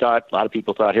 And a lot of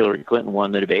people thought Hillary Clinton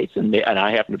won the debates, and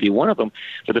I happen to be one of them.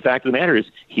 But the fact of the matter is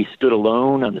he stood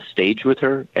alone on the stage with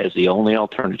her as the only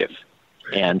alternative.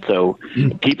 And so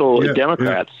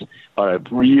Democrats ought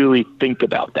to really think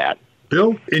about that.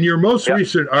 Bill, in your most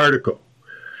recent article,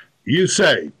 you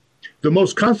say, the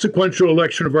most consequential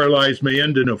election of our lives may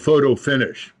end in a photo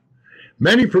finish.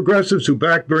 Many progressives who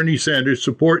back Bernie Sanders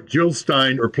support Jill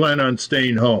Stein or plan on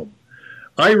staying home.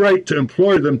 I write to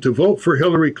implore them to vote for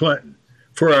Hillary Clinton,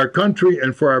 for our country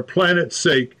and for our planet's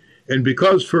sake, and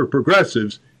because for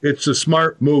progressives, it's a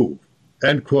smart move,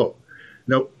 end quote.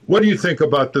 Now, what do you think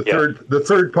about the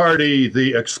third party,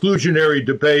 the exclusionary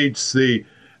debates, the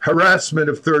harassment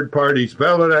of third parties,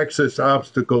 ballot access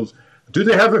obstacles? Do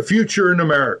they have a future in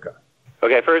America?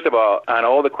 Okay, first of all, on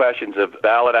all the questions of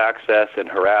ballot access and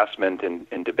harassment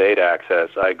and debate access,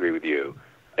 I agree with you.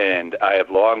 And I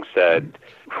have long said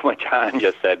what John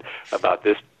just said about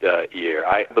this year.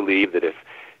 I believe that if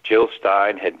Jill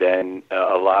Stein had been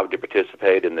allowed to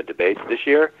participate in the debates this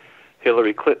year,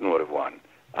 Hillary Clinton would have won.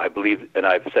 I believe, and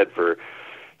I've said for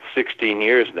 16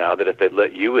 years now that if they'd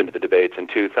let you into the debates in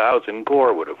 2000,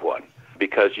 Gore would have won,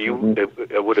 because you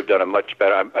it would have done a much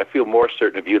better. I feel more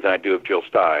certain of you than I do of Jill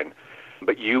Stein,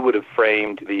 but you would have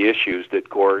framed the issues that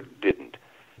Gore didn't,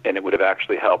 and it would have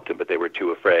actually helped him, but they were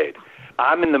too afraid.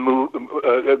 I'm in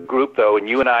the group, though, and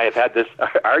you and I have had this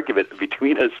argument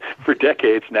between us for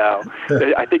decades now.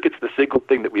 I think it's the single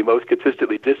thing that we most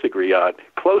consistently disagree on,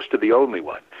 close to the only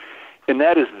one. And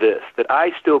that is this, that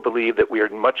I still believe that we are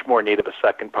in much more need of a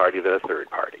second party than a third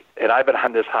party. And I've been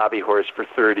on this hobby horse for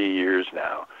 30 years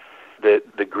now. That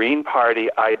the Green Party,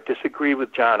 I disagree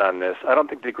with John on this. I don't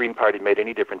think the Green Party made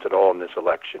any difference at all in this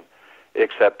election,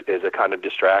 except as a kind of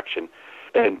distraction.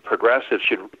 And progressives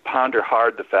should ponder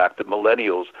hard the fact that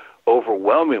millennials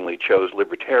overwhelmingly chose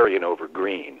libertarian over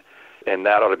green. And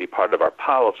that ought to be part of our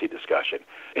policy discussion.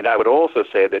 And I would also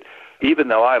say that even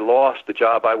though I lost the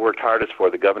job I worked hardest for,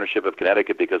 the governorship of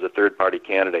Connecticut, because a third-party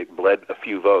candidate bled a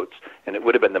few votes, and it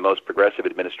would have been the most progressive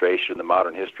administration in the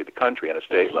modern history of the country on a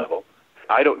state level,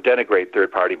 I don't denigrate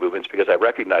third-party movements because I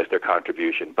recognize their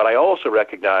contribution. But I also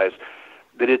recognize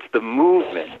that it's the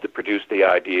movement that produced the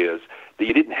ideas, that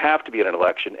you didn't have to be in an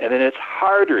election. And then it's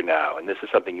harder now, and this is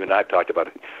something you and I have talked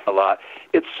about a lot,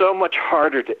 it's so much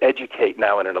harder to educate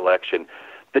now in an election.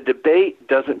 The debate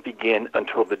doesn't begin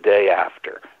until the day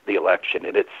after the election,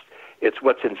 and it's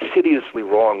what's insidiously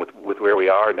wrong with where we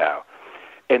are now.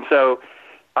 And so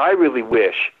I really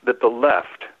wish that the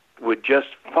left would just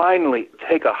finally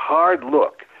take a hard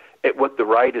look at what the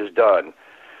right has done.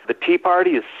 The Tea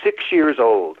Party is 6 years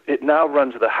old. It now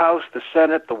runs the House, the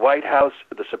Senate, the White House,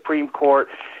 the Supreme Court,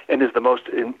 and is the most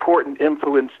important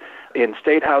influence in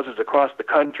state houses across the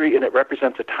country, and it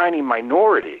represents a tiny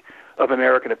minority of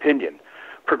American opinion.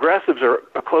 Progressives are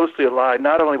closely aligned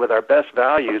not only with our best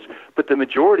values, but the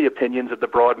majority opinions of the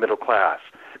broad middle class.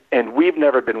 And we've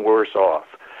never been worse off.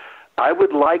 I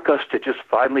would like us to just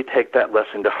finally take that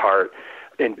lesson to heart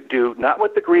and do not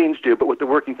what the Greens do, but what the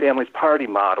Working Families Party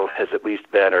model has at least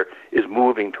been or is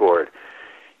moving toward.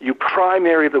 You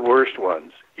primary the worst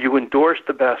ones, you endorse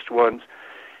the best ones,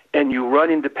 and you run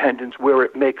independents where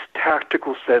it makes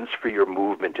tactical sense for your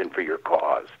movement and for your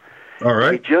cause. All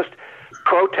right.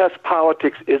 Protest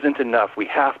politics isn't enough. We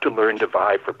have to learn to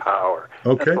vie for power.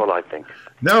 Okay. That's all I think.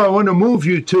 Now I want to move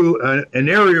you to an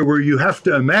area where you have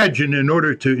to imagine in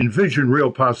order to envision real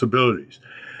possibilities.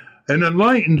 An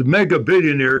enlightened mega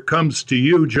billionaire comes to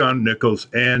you, John Nichols,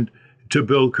 and to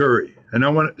Bill Curry. And I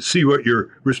want to see what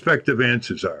your respective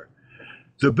answers are.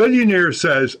 The billionaire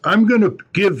says, I'm going to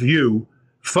give you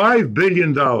 $5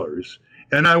 billion,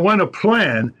 and I want to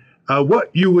plan what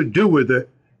you would do with it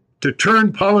to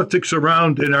turn politics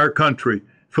around in our country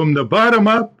from the bottom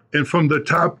up and from the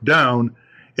top down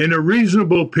in a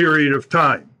reasonable period of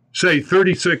time, say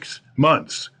 36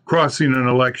 months crossing an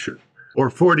election,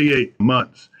 or 48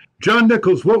 months. John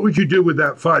Nichols, what would you do with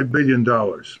that $5 billion?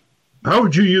 How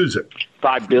would you use it?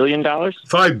 $5 billion?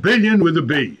 $5 billion with a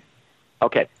B.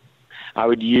 Okay. I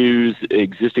would use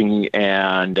existing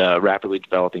and rapidly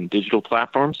developing digital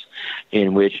platforms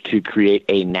in which to create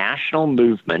a national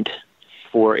movement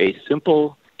for a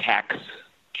simple tax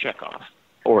checkoff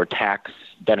or tax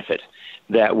benefit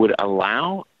that would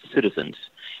allow citizens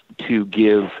to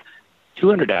give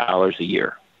 $200 a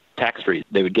year, tax-free.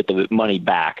 They would get the money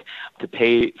back to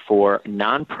pay for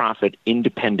nonprofit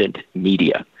independent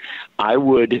media. I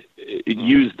would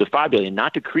use the $5 billion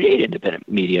not to create independent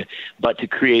media, but to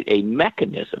create a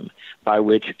mechanism by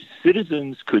which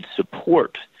citizens could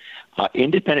support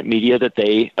independent media that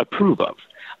they approve of.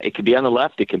 It can be on the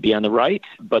left, it can be on the right,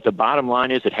 but the bottom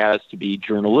line is it has to be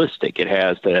journalistic. It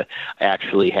has to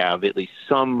actually have at least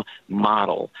some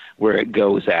model where it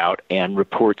goes out and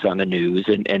reports on the news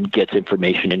and gets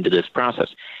information into this process.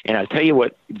 And I'll tell you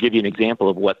what, give you an example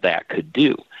of what that could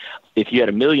do. If you had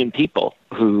 1 million people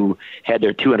who had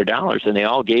their $200 and they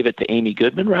all gave it to Amy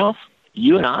Goodman, Ralph,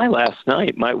 you and I last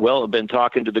night might well have been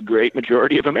talking to the great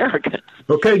majority of Americans.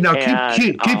 Okay, now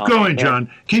keep going, John.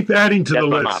 Keep adding to the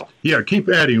list. Model. Yeah, keep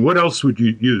adding. What else would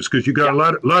you use? Because you got a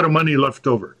lot of money left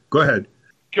over. Go ahead.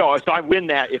 So if I win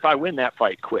that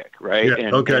fight quick, right? Yeah,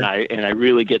 and, okay. and I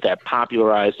really get that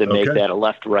popularized and make that a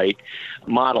left-right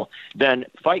model, then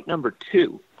fight number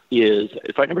two is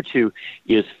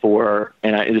for,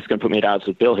 and this is going to put me at odds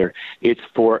with Bill here, it's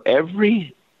for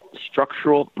every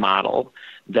structural model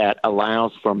that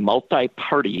allows for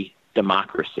multi-party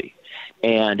democracy.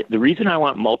 And the reason I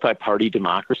want multi-party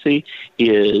democracy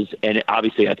is, and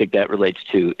obviously I think that relates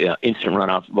to instant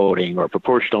runoff voting or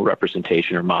proportional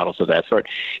representation or models of that sort,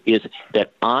 is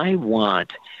that I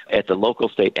want at the local,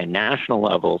 state, and national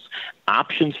levels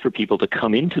options for people to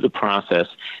come into the process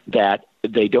that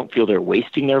they don't feel they're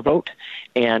wasting their vote.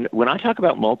 And when I talk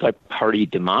about multi-party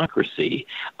democracy,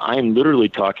 I'm literally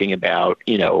talking about,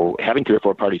 having 3 or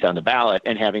 4 parties on the ballot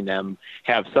and having them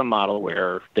have some model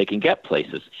where they can get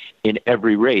places in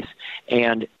every race.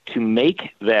 And to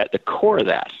make that the core of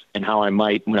that, and how I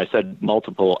might, when I said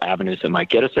multiple avenues that might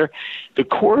get us there, the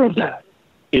core of that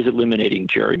is eliminating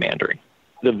gerrymandering.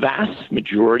 The vast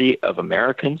majority of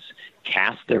Americans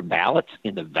cast their ballots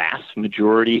in the vast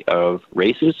majority of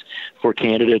races for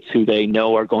candidates who they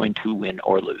know are going to win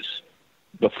or lose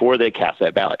before they cast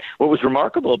that ballot. What was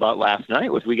remarkable about last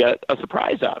night was we got a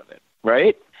surprise out of it,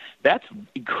 right? That's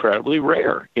incredibly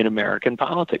rare in American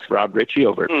politics. Rob Ritchie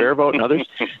over at Fair Vote and others,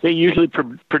 they usually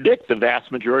predict the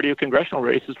vast majority of congressional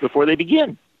races before they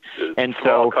begin. And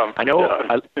so I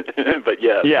know, but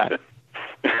yeah. Yeah.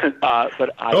 But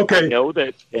I know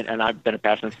that, and I've been a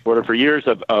passionate supporter for years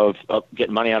of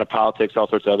getting money out of politics, all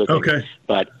sorts of other things. Okay.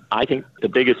 But I think the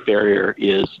biggest barrier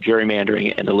is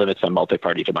gerrymandering and the limits on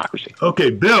multi-party democracy.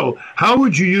 Okay, Bill, how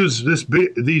would you use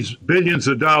these billions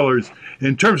of dollars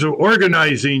in terms of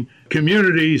organizing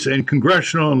communities and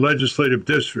congressional and legislative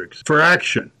districts for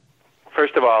action?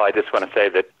 First of all, I just want to say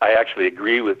that I actually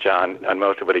agree with John on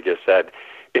most of what he just said.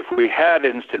 If we had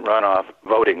instant runoff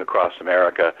voting across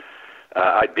America,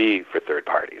 I'd be for third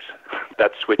parties.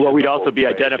 That's well, we'd also be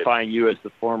identifying you as the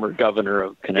former governor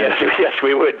of Connecticut. Yes,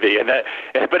 we would be,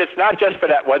 but it's not just for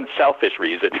that one selfish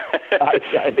reason.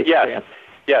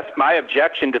 Yes. My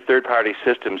objection to third-party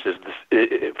systems is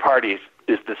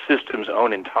the system's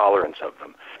own intolerance of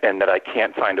them, and that I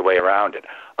can't find a way around it,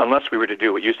 unless we were to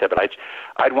do what you said. But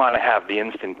I'd want to have the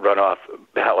instant runoff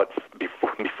ballot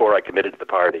before I committed to the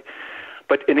party.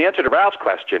 But in answer to Ralph's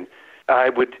question, I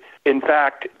would, in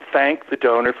fact, thank the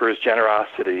donor for his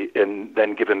generosity and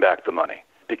then give him back the money,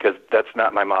 because that's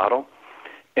not my model,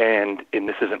 and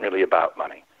this isn't really about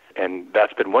money. And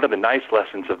that's been one of the nice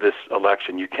lessons of this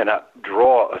election. You cannot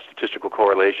draw a statistical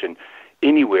correlation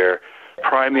anywhere,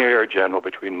 primary or general,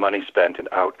 between money spent and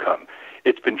outcome.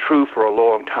 It's been true for a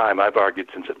long time. I've argued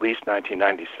since at least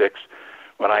 1996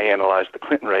 when I analyzed the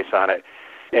Clinton race on it.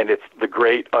 And it's the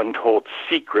great untold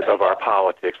secret of our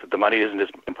politics that the money isn't as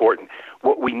important.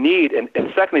 What we need, and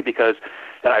secondly, because,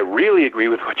 and I really agree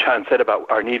with what John said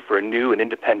about our need for a new and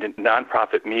independent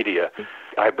nonprofit media.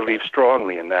 I believe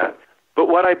strongly in that. But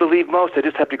what I believe most, I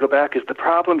just have to go back, is the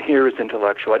problem here is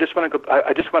intellectual. I just want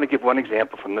to give one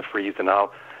example from the freeze, and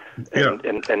I'll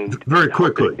and very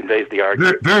quickly conveys the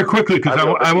argument. Very quickly, because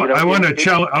I want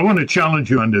to challenge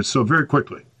you on this. So very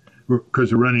quickly,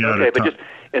 because we're running out of time. Okay, but just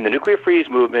in the nuclear freeze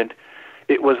movement,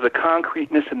 it was the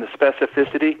concreteness and the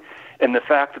specificity and the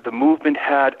fact that the movement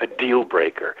had a deal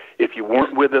breaker. If you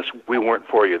weren't with us, we weren't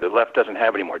for you. The left doesn't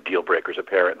have any more deal breakers,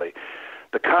 apparently.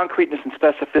 The concreteness and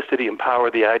specificity and power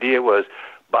of the idea was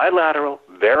bilateral,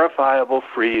 verifiable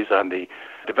freeze on the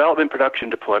development, production,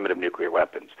 deployment of nuclear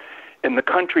weapons. And the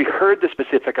country heard the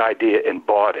specific idea and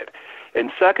bought it.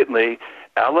 And secondly,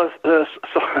 Saul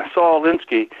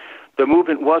Alinsky, the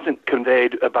movement wasn't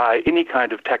conveyed by any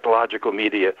kind of technological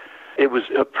media. It was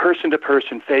a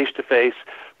person-to-person, face-to-face,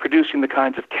 producing the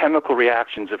kinds of chemical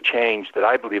reactions of change that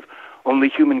I believe only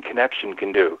human connection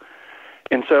can do.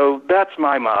 And so that's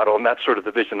my model, and that's sort of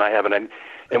the vision I have. And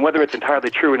whether it's entirely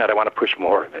true or not, I want to push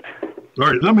more of it.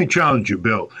 All right, let me challenge you,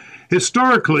 Bill.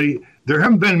 Historically, there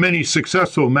haven't been many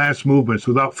successful mass movements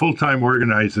without full-time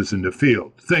organizers in the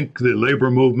field. Think the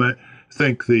labor movement,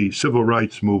 think the civil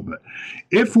rights movement.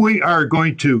 If we are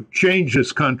going to change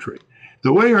this country,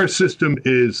 the way our system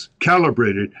is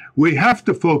calibrated, we have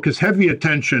to focus heavy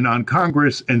attention on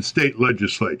Congress and state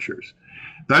legislatures.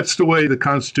 That's the way the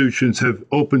constitutions have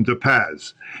opened the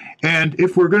paths. And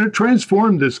if we're going to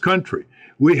transform this country,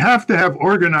 we have to have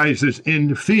organizers in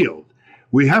the field.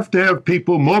 We have to have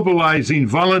people mobilizing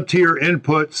volunteer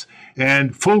inputs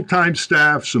and full-time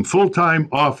staffs and full-time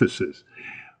offices.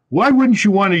 Why wouldn't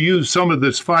you want to use some of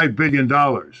this $5 billion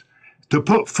to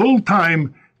put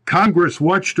full-time Congress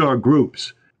watchdog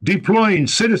groups, deploying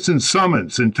citizen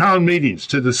summons and town meetings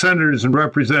to the senators and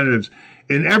representatives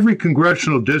in every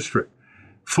congressional district?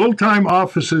 Full-time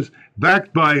offices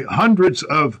backed by hundreds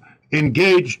of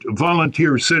engaged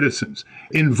volunteer citizens,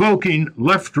 invoking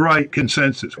left-right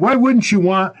consensus. Why wouldn't you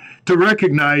want to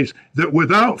recognize that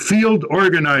without field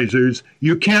organizers,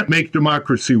 you can't make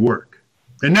democracy work?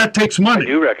 And that takes money. I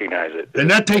do recognize it. And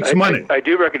that takes money. I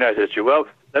do recognize it, Stu. Well,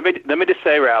 let me just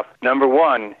say, Ralph, number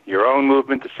one, your own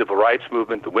movement, the civil rights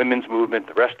movement, the women's movement,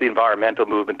 the rest of the environmental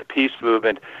movement, the peace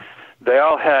movement, they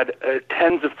all had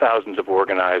tens of thousands of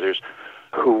organizers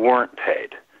who weren't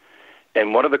paid.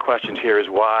 And one of the questions here is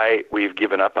why we've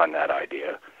given up on that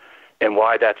idea. and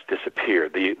why that's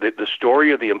disappeared. The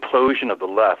story of the implosion of the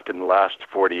left in the last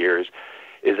 40 years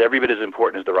is every bit as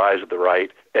important as the rise of the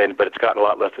right, but it's gotten a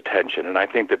lot less attention, and I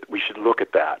think that we should look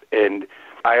at that. And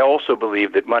I also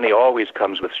believe that money always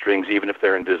comes with strings, even if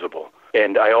they're invisible.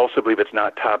 And I also believe it's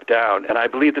not top-down, and I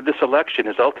believe that this election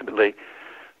is ultimately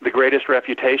the greatest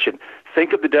refutation.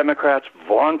 Think of the Democrats'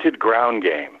 vaunted ground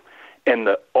game and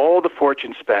all the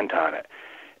fortune spent on it.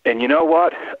 And you know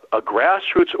what? A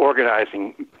grassroots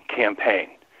organizing campaign,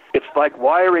 it's like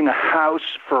wiring a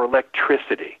house for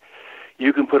electricity.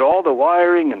 You can put all the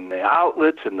wiring and the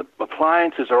outlets and the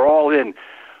appliances are all in,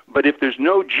 but if there's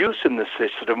no juice in the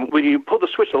system, when you pull the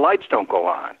switch, the lights don't go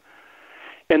on.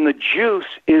 And the juice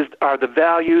are the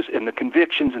values and the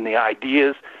convictions and the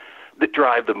ideas that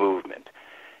drive the movement.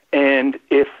 And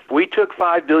if we took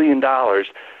 $5 billion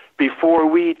before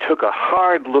we took a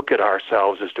hard look at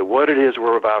ourselves as to what it is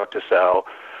we're about to sell,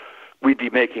 we'd be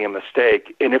making a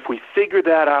mistake. And if we figure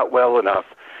that out well enough,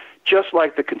 just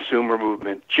like the consumer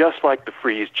movement, just like the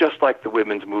freeze, just like the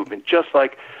women's movement, just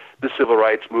like the civil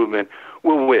rights movement,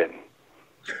 we'll win.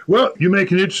 Well, you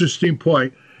make an interesting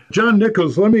point. John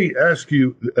Nichols, let me ask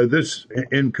you this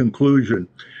in conclusion.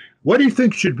 What do you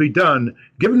think should be done,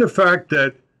 given the fact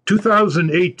that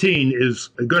 2018 is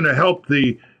going to help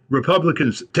the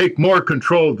Republicans take more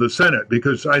control of the Senate?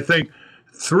 Because I think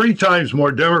 3 times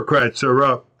more Democrats are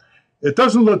up. It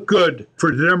doesn't look good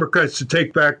for the Democrats to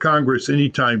take back Congress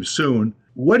anytime soon.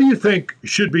 What do you think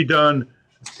should be done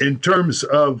in terms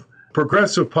of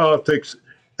progressive politics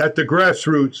at the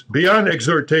grassroots beyond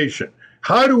exhortation?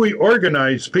 How do we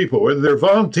organize people, whether they're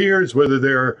volunteers, whether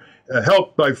they're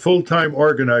helped by full-time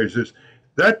organizers?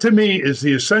 That, to me, is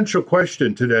the essential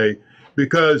question today,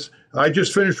 because I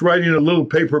just finished writing a little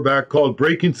paperback called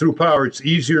Breaking Through Power. It's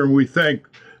easier than we think,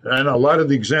 and a lot of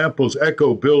the examples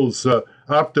echo Bill's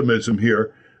optimism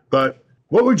here. But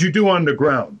what would you do on the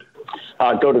ground?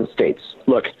 Go to the states.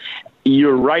 Look,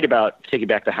 you're right about taking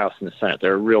back the House and the Senate.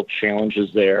 There are real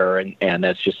challenges there, and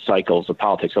that's just cycles of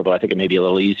politics, although I think it may be a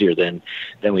little easier than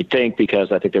we think,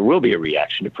 because I think there will be a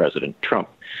reaction to President Trump.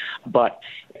 But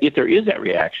if there is that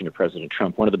reaction to President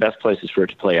Trump, one of the best places for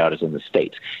it to play out is in the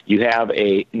states. You have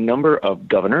a number of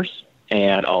governors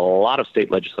and a lot of state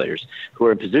legislators who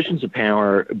are in positions of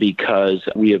power because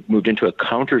we have moved into a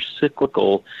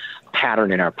counter-cyclical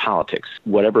pattern in our politics.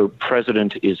 Whatever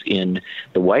president is in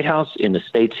the White House, in the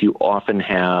states, you often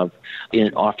have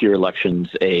in off-year elections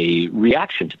a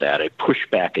reaction to that, a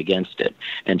pushback against it.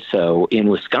 And so in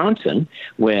Wisconsin,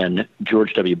 when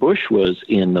George W. Bush was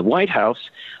in the White House,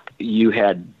 you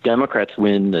had Democrats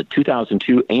win the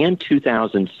 2002 and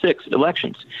 2006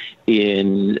 elections.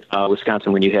 In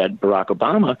Wisconsin, when you had Barack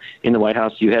Obama in the White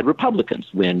House, you had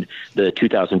Republicans win the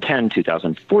 2010,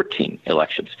 2014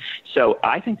 elections. So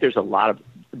I think there's a lot of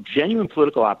genuine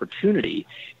political opportunity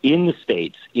in the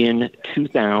states in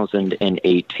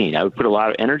 2018. I would put a lot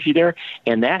of energy there,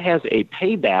 and that has a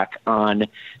payback on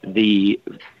the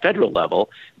federal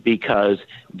level, because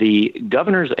the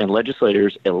governors and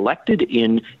legislators elected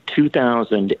in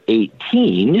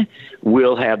 2018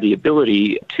 will have the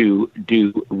ability to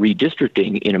do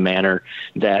redistricting in a manner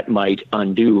that might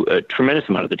undo a tremendous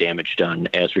amount of the damage done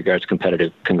as regards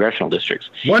competitive congressional districts.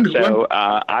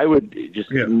 I would just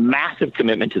massive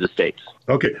commitment to the states.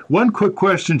 Okay. One quick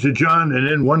question to John, and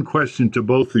then one question to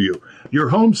both of you. Your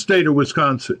home state of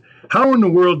Wisconsin, how in the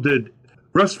world did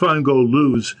Russ Feingold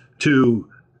lose to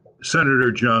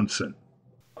Senator Johnson?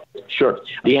 Sure.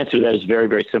 The answer to that is very,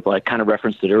 very simple. I kind of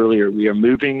referenced it earlier. We are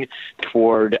moving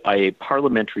toward a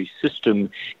parliamentary system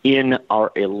in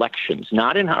our elections,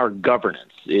 not in our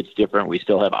governance. It's different. We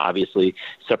still have, obviously,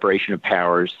 separation of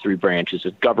powers, 3 branches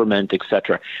of government, et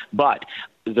cetera. But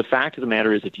the fact of the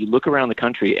matter is, if you look around the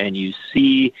country and you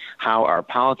see how our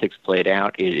politics played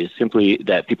out, it is simply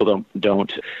that people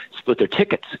don't split their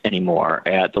tickets anymore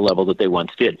at the level that they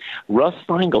once did. Russ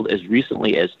Feingold, as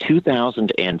recently as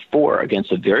 2004,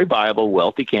 against a very viable,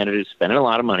 wealthy candidate spending a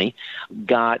lot of money,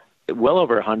 got well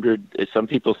over 100, some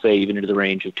people say even into the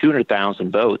range of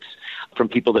 200,000 votes from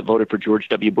people that voted for George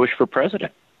W. Bush for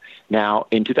president. Now,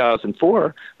 in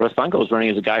 2004, Russ Feingold was running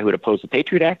as a guy who had opposed the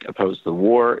Patriot Act, opposed the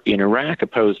war in Iraq,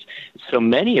 opposed so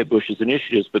many of Bush's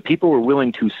initiatives, but people were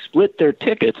willing to split their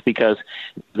tickets because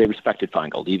they respected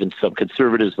Feingold. Even some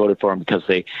conservatives voted for him because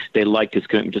they liked his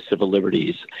commitment to civil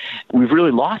liberties. We've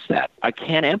really lost that. I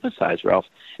can't emphasize, Ralph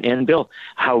and Bill,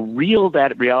 how real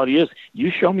that reality is.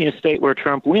 You show me a state where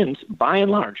Trump wins, by and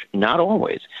large, not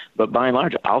always, but by and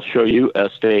large, I'll show you a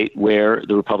state where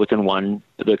the Republican won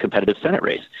the competitive Senate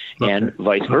race, and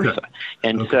vice versa.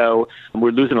 And so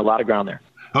we're losing a lot of ground there.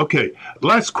 Okay.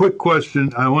 Last quick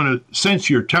question. I want to sense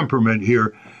your temperament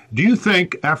here. Do you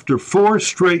think after 4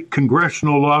 straight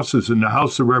congressional losses in the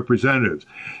House of Representatives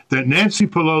that Nancy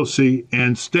Pelosi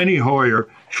and Steny Hoyer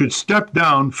should step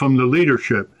down from the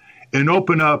leadership and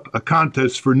open up a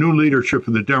contest for new leadership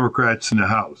of the Democrats in the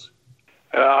House?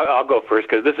 I'll go first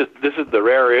because this is the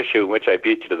rare issue in which I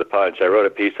beat you to the punch. I wrote a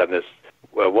piece on this.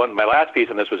 My last piece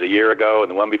on this was a year ago,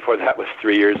 and the one before that was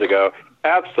 3 years ago.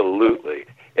 Absolutely.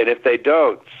 And if they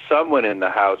don't, someone in the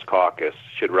House caucus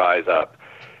should rise up.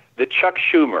 That Chuck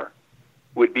Schumer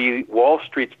would be Wall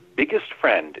Street's biggest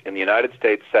friend in the United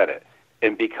States Senate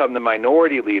and become the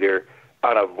minority leader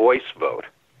on a voice vote.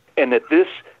 And that this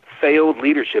failed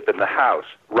leadership in the House,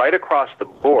 right across the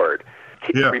board,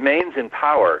 remains in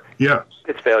power. Yeah.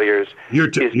 Its failures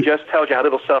just tells you how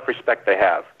little self-respect they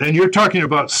have. And you're talking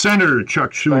about Senator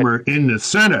Chuck Schumer in the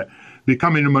Senate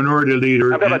becoming a minority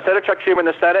leader. I'm talking about Senator Chuck Schumer in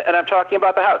the Senate, and I'm talking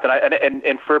about the House.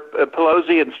 And for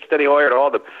Pelosi and Steny Hoyer and all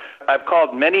of them, I've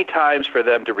called many times for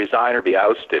them to resign or be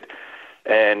ousted.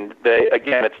 And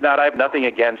I have nothing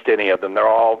against any of them. They're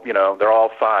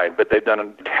all fine, but they've done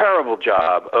a terrible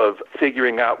job of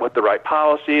figuring out what the right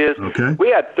policy is. Okay. We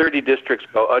had 30 districts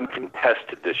go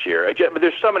uncontested this year. But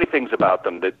there's so many things about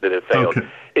them that have failed. Okay.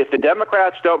 If the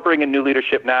Democrats don't bring in new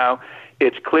leadership now,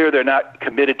 it's clear they're not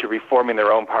committed to reforming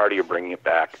their own party or bringing it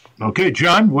back. Okay,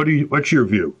 John, what's your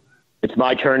view? It's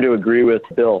my turn to agree with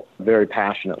Bill very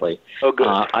passionately. Oh, good.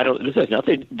 This has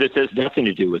nothing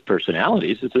to do with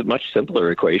personalities. It's a much simpler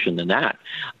equation than that.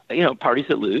 Parties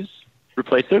that lose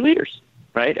replace their leaders,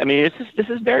 right? I mean, this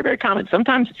is very, very common.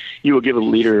 Sometimes you will give a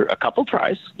leader a couple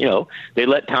tries. They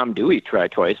let Tom Dewey try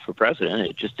twice for president.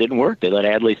 It just didn't work. They let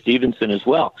Adlai Stevenson as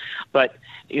well. But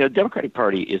the Democratic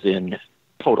Party is in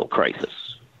total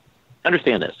crisis.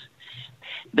 Understand this.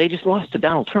 They just lost to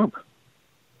Donald Trump.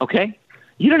 Okay?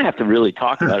 You don't have to really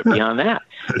talk about it beyond that.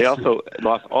 They also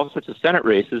lost all sorts of Senate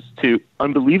races to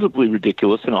unbelievably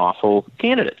ridiculous and awful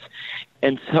candidates.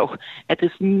 And so at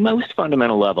this most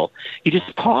fundamental level, you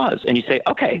just pause and you say,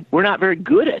 okay, we're not very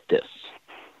good at this.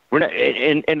 We're not,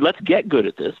 and let's get good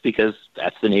at this because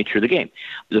that's the nature of the game.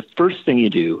 The first thing you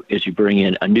do is you bring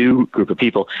in a new group of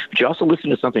people, but you also listen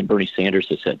to something Bernie Sanders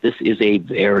has said. This is a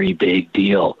very big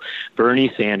deal.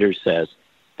 Bernie Sanders says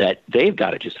that they've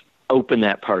got to just open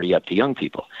that party up to young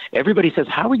people. Everybody says,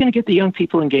 how are we going to get the young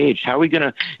people engaged? How are we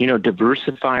going to,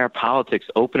 diversify our politics,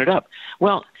 open it up?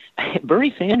 Well,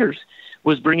 Bernie Sanders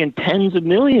was bringing tens of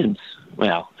millions.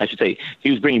 Well, I should say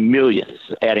he was bringing millions,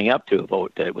 adding up to a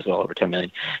vote that was all over 10 million,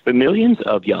 but millions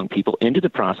of young people into the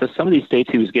process. Some of these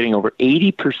states, he was getting over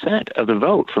 80% of the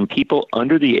vote from people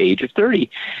under the age of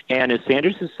 30. And as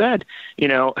Sanders has said,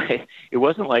 it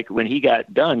wasn't like when he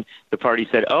got done, the party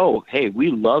said, oh, hey,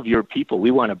 we love your people.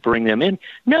 We want to bring them in.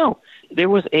 No, there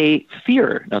was a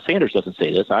fear. Now, Sanders doesn't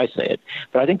say this. I say it.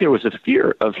 But I think there was a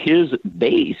fear of his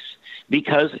base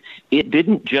because it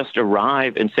didn't just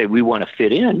arrive and say, we want to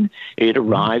fit in. It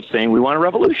arrived saying, we want a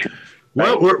revolution.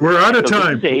 Well, we're out of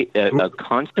time. This is a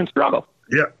constant struggle.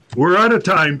 Yeah, we're out of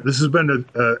time. This has been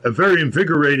a very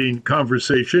invigorating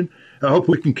conversation. I hope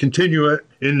we can continue it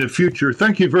in the future.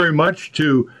 Thank you very much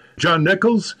to John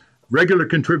Nichols, regular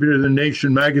contributor to The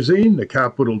Nation magazine, the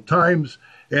Capital Times,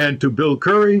 and to Bill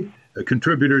Curry, a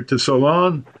contributor to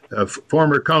Salon, a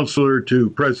former counselor to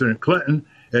President Clinton,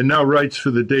 and now writes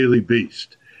for the Daily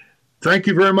Beast. Thank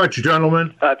you very much,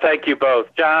 gentlemen. Thank you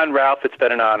both. John, Ralph, it's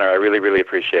been an honor. I really, really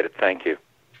appreciate it. Thank you.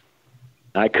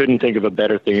 I couldn't think of a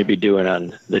better thing to be doing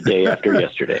on the day after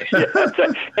yesterday.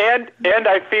 And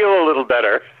I feel a little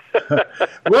better.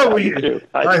 Well,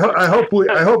 I hope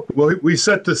we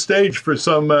set the stage for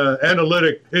some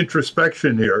analytic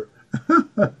introspection here.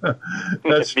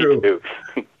 That's true. Too.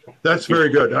 That's very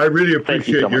good. I really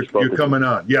appreciate you coming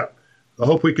on. Yeah. I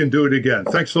hope we can do it again.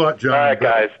 Thanks a lot, John. All right,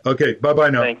 guys. Okay,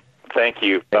 bye-bye now. Thank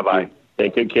you. Bye-bye.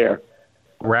 Take good care.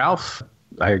 Ralph,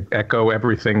 I echo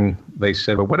everything they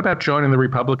said, but what about joining the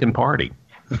Republican Party?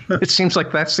 It seems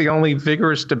like that's the only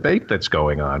vigorous debate that's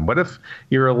going on. What if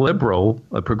you're a liberal,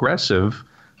 a progressive,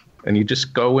 and you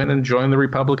just go in and join the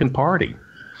Republican Party?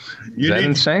 Is that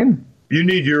insane? You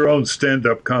need your own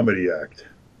stand-up comedy act.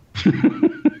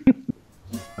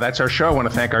 That's our show. I want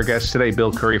to thank our guests today,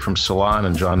 Bill Curry from Salon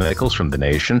and John Nichols from The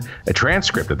Nation. A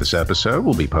transcript of this episode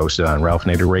will be posted on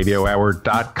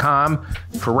RalphNaderRadioHour.com.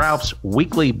 For Ralph's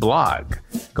weekly blog,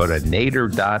 go to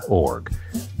nader.org.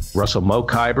 Russell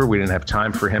Mokhiber, we didn't have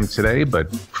time for him today,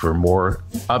 but for more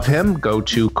of him, go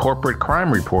to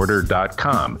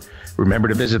CorporateCrimeReporter.com. Remember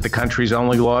to visit the country's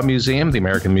only law museum, the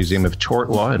American Museum of Tort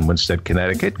Law in Winsted,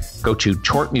 Connecticut. Go to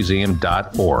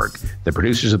tortmuseum.org. The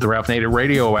producers of the Ralph Nader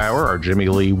Radio Hour are Jimmy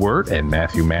Lee Wirt and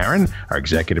Matthew Marin. Our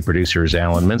executive producer is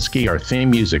Alan Minsky. Our theme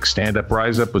music, Stand Up,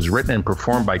 Rise Up, was written and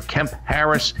performed by Kemp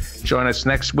Harris. Join us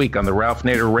next week on the Ralph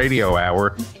Nader Radio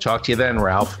Hour. Talk to you then,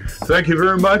 Ralph. Thank you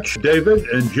very much, David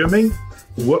and Jimmy.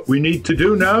 What we need to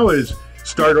do now is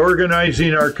start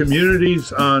organizing our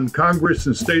communities on Congress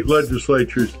and state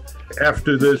legislatures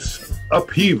after this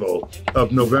upheaval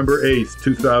of November 8th,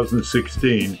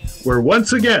 2016, where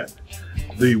once again,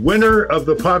 the winner of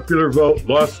the popular vote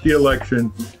lost the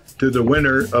election to the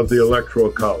winner of the Electoral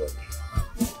College.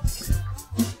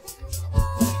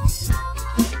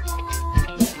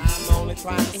 I'm only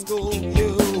trying to school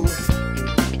you.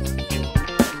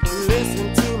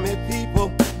 Listen to me,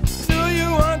 people. Do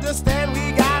you understand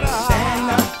we gotta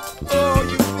stand up? Oh,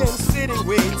 you've been sitting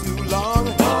way too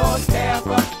long. Oh, step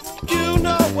up. You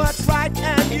know what's right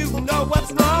and you know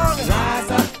what's wrong.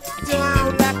 Rise up.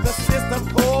 Don't let the system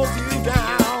hold you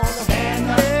down. Stand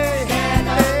up. Hey, stand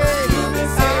up. Hey, you've been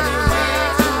sitting way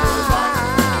too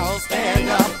long. Stand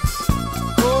up.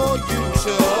 Oh, you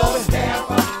should. Oh, step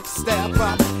up. Step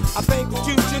up. I think that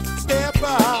you should step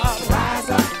up. Rise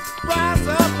up. Rise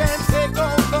up and take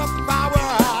on the power.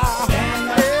 Stand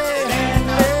up. Hey, stand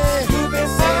up. Hey, you've been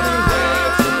sitting way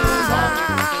too long.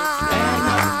 Stand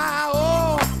up.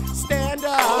 Oh, stand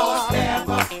up. Oh, step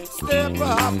up. Step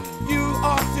up. You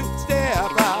ought to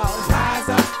step up. Rise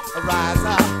up. Rise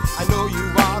up. I know you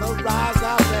ought to rise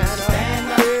up and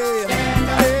stand up. Hey, stand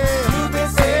up. Hey, you've been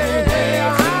sitting way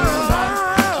too long.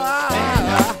 Stand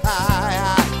up.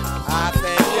 I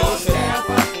think you should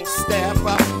step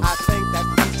up. I think that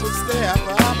you should step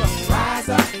up. Rise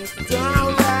up.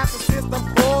 Don't let the system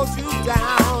hold you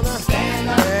down. Stand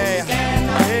up. Hey, stand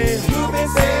up. Hey, you've been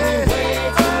sitting way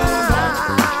too long.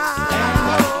 Stand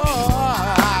up.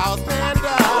 Stand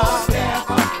up.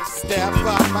 Step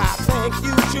up. I think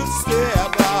you should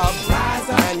step up. Rise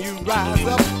up. And you rise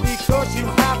up because you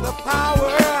have the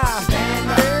power. Stand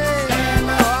up. Stand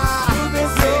up. You've been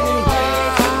sitting way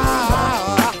too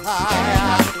long.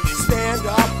 Stand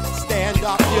up. Stand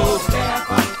up. You step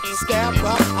up. Step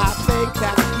up. I think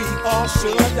that we all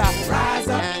should rise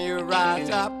up. And you rise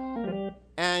up.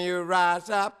 And you rise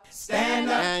up. Stand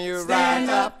up. And you rise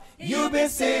up. You've been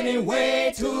sitting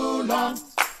way too long.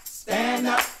 Stand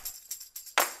up.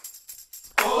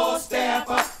 Oh, step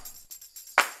up.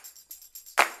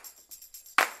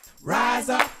 Rise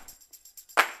up.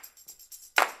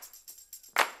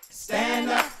 Stand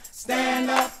up. Stand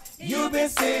up. You've been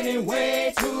sitting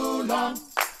way too long.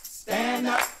 Stand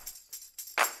up.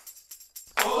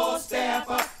 Oh, step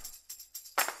up.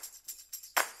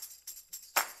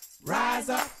 Rise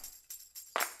up.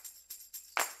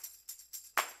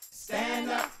 Stand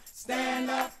up. Stand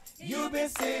up. You've been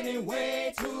sitting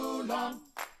way too long.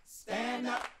 Stand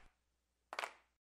up.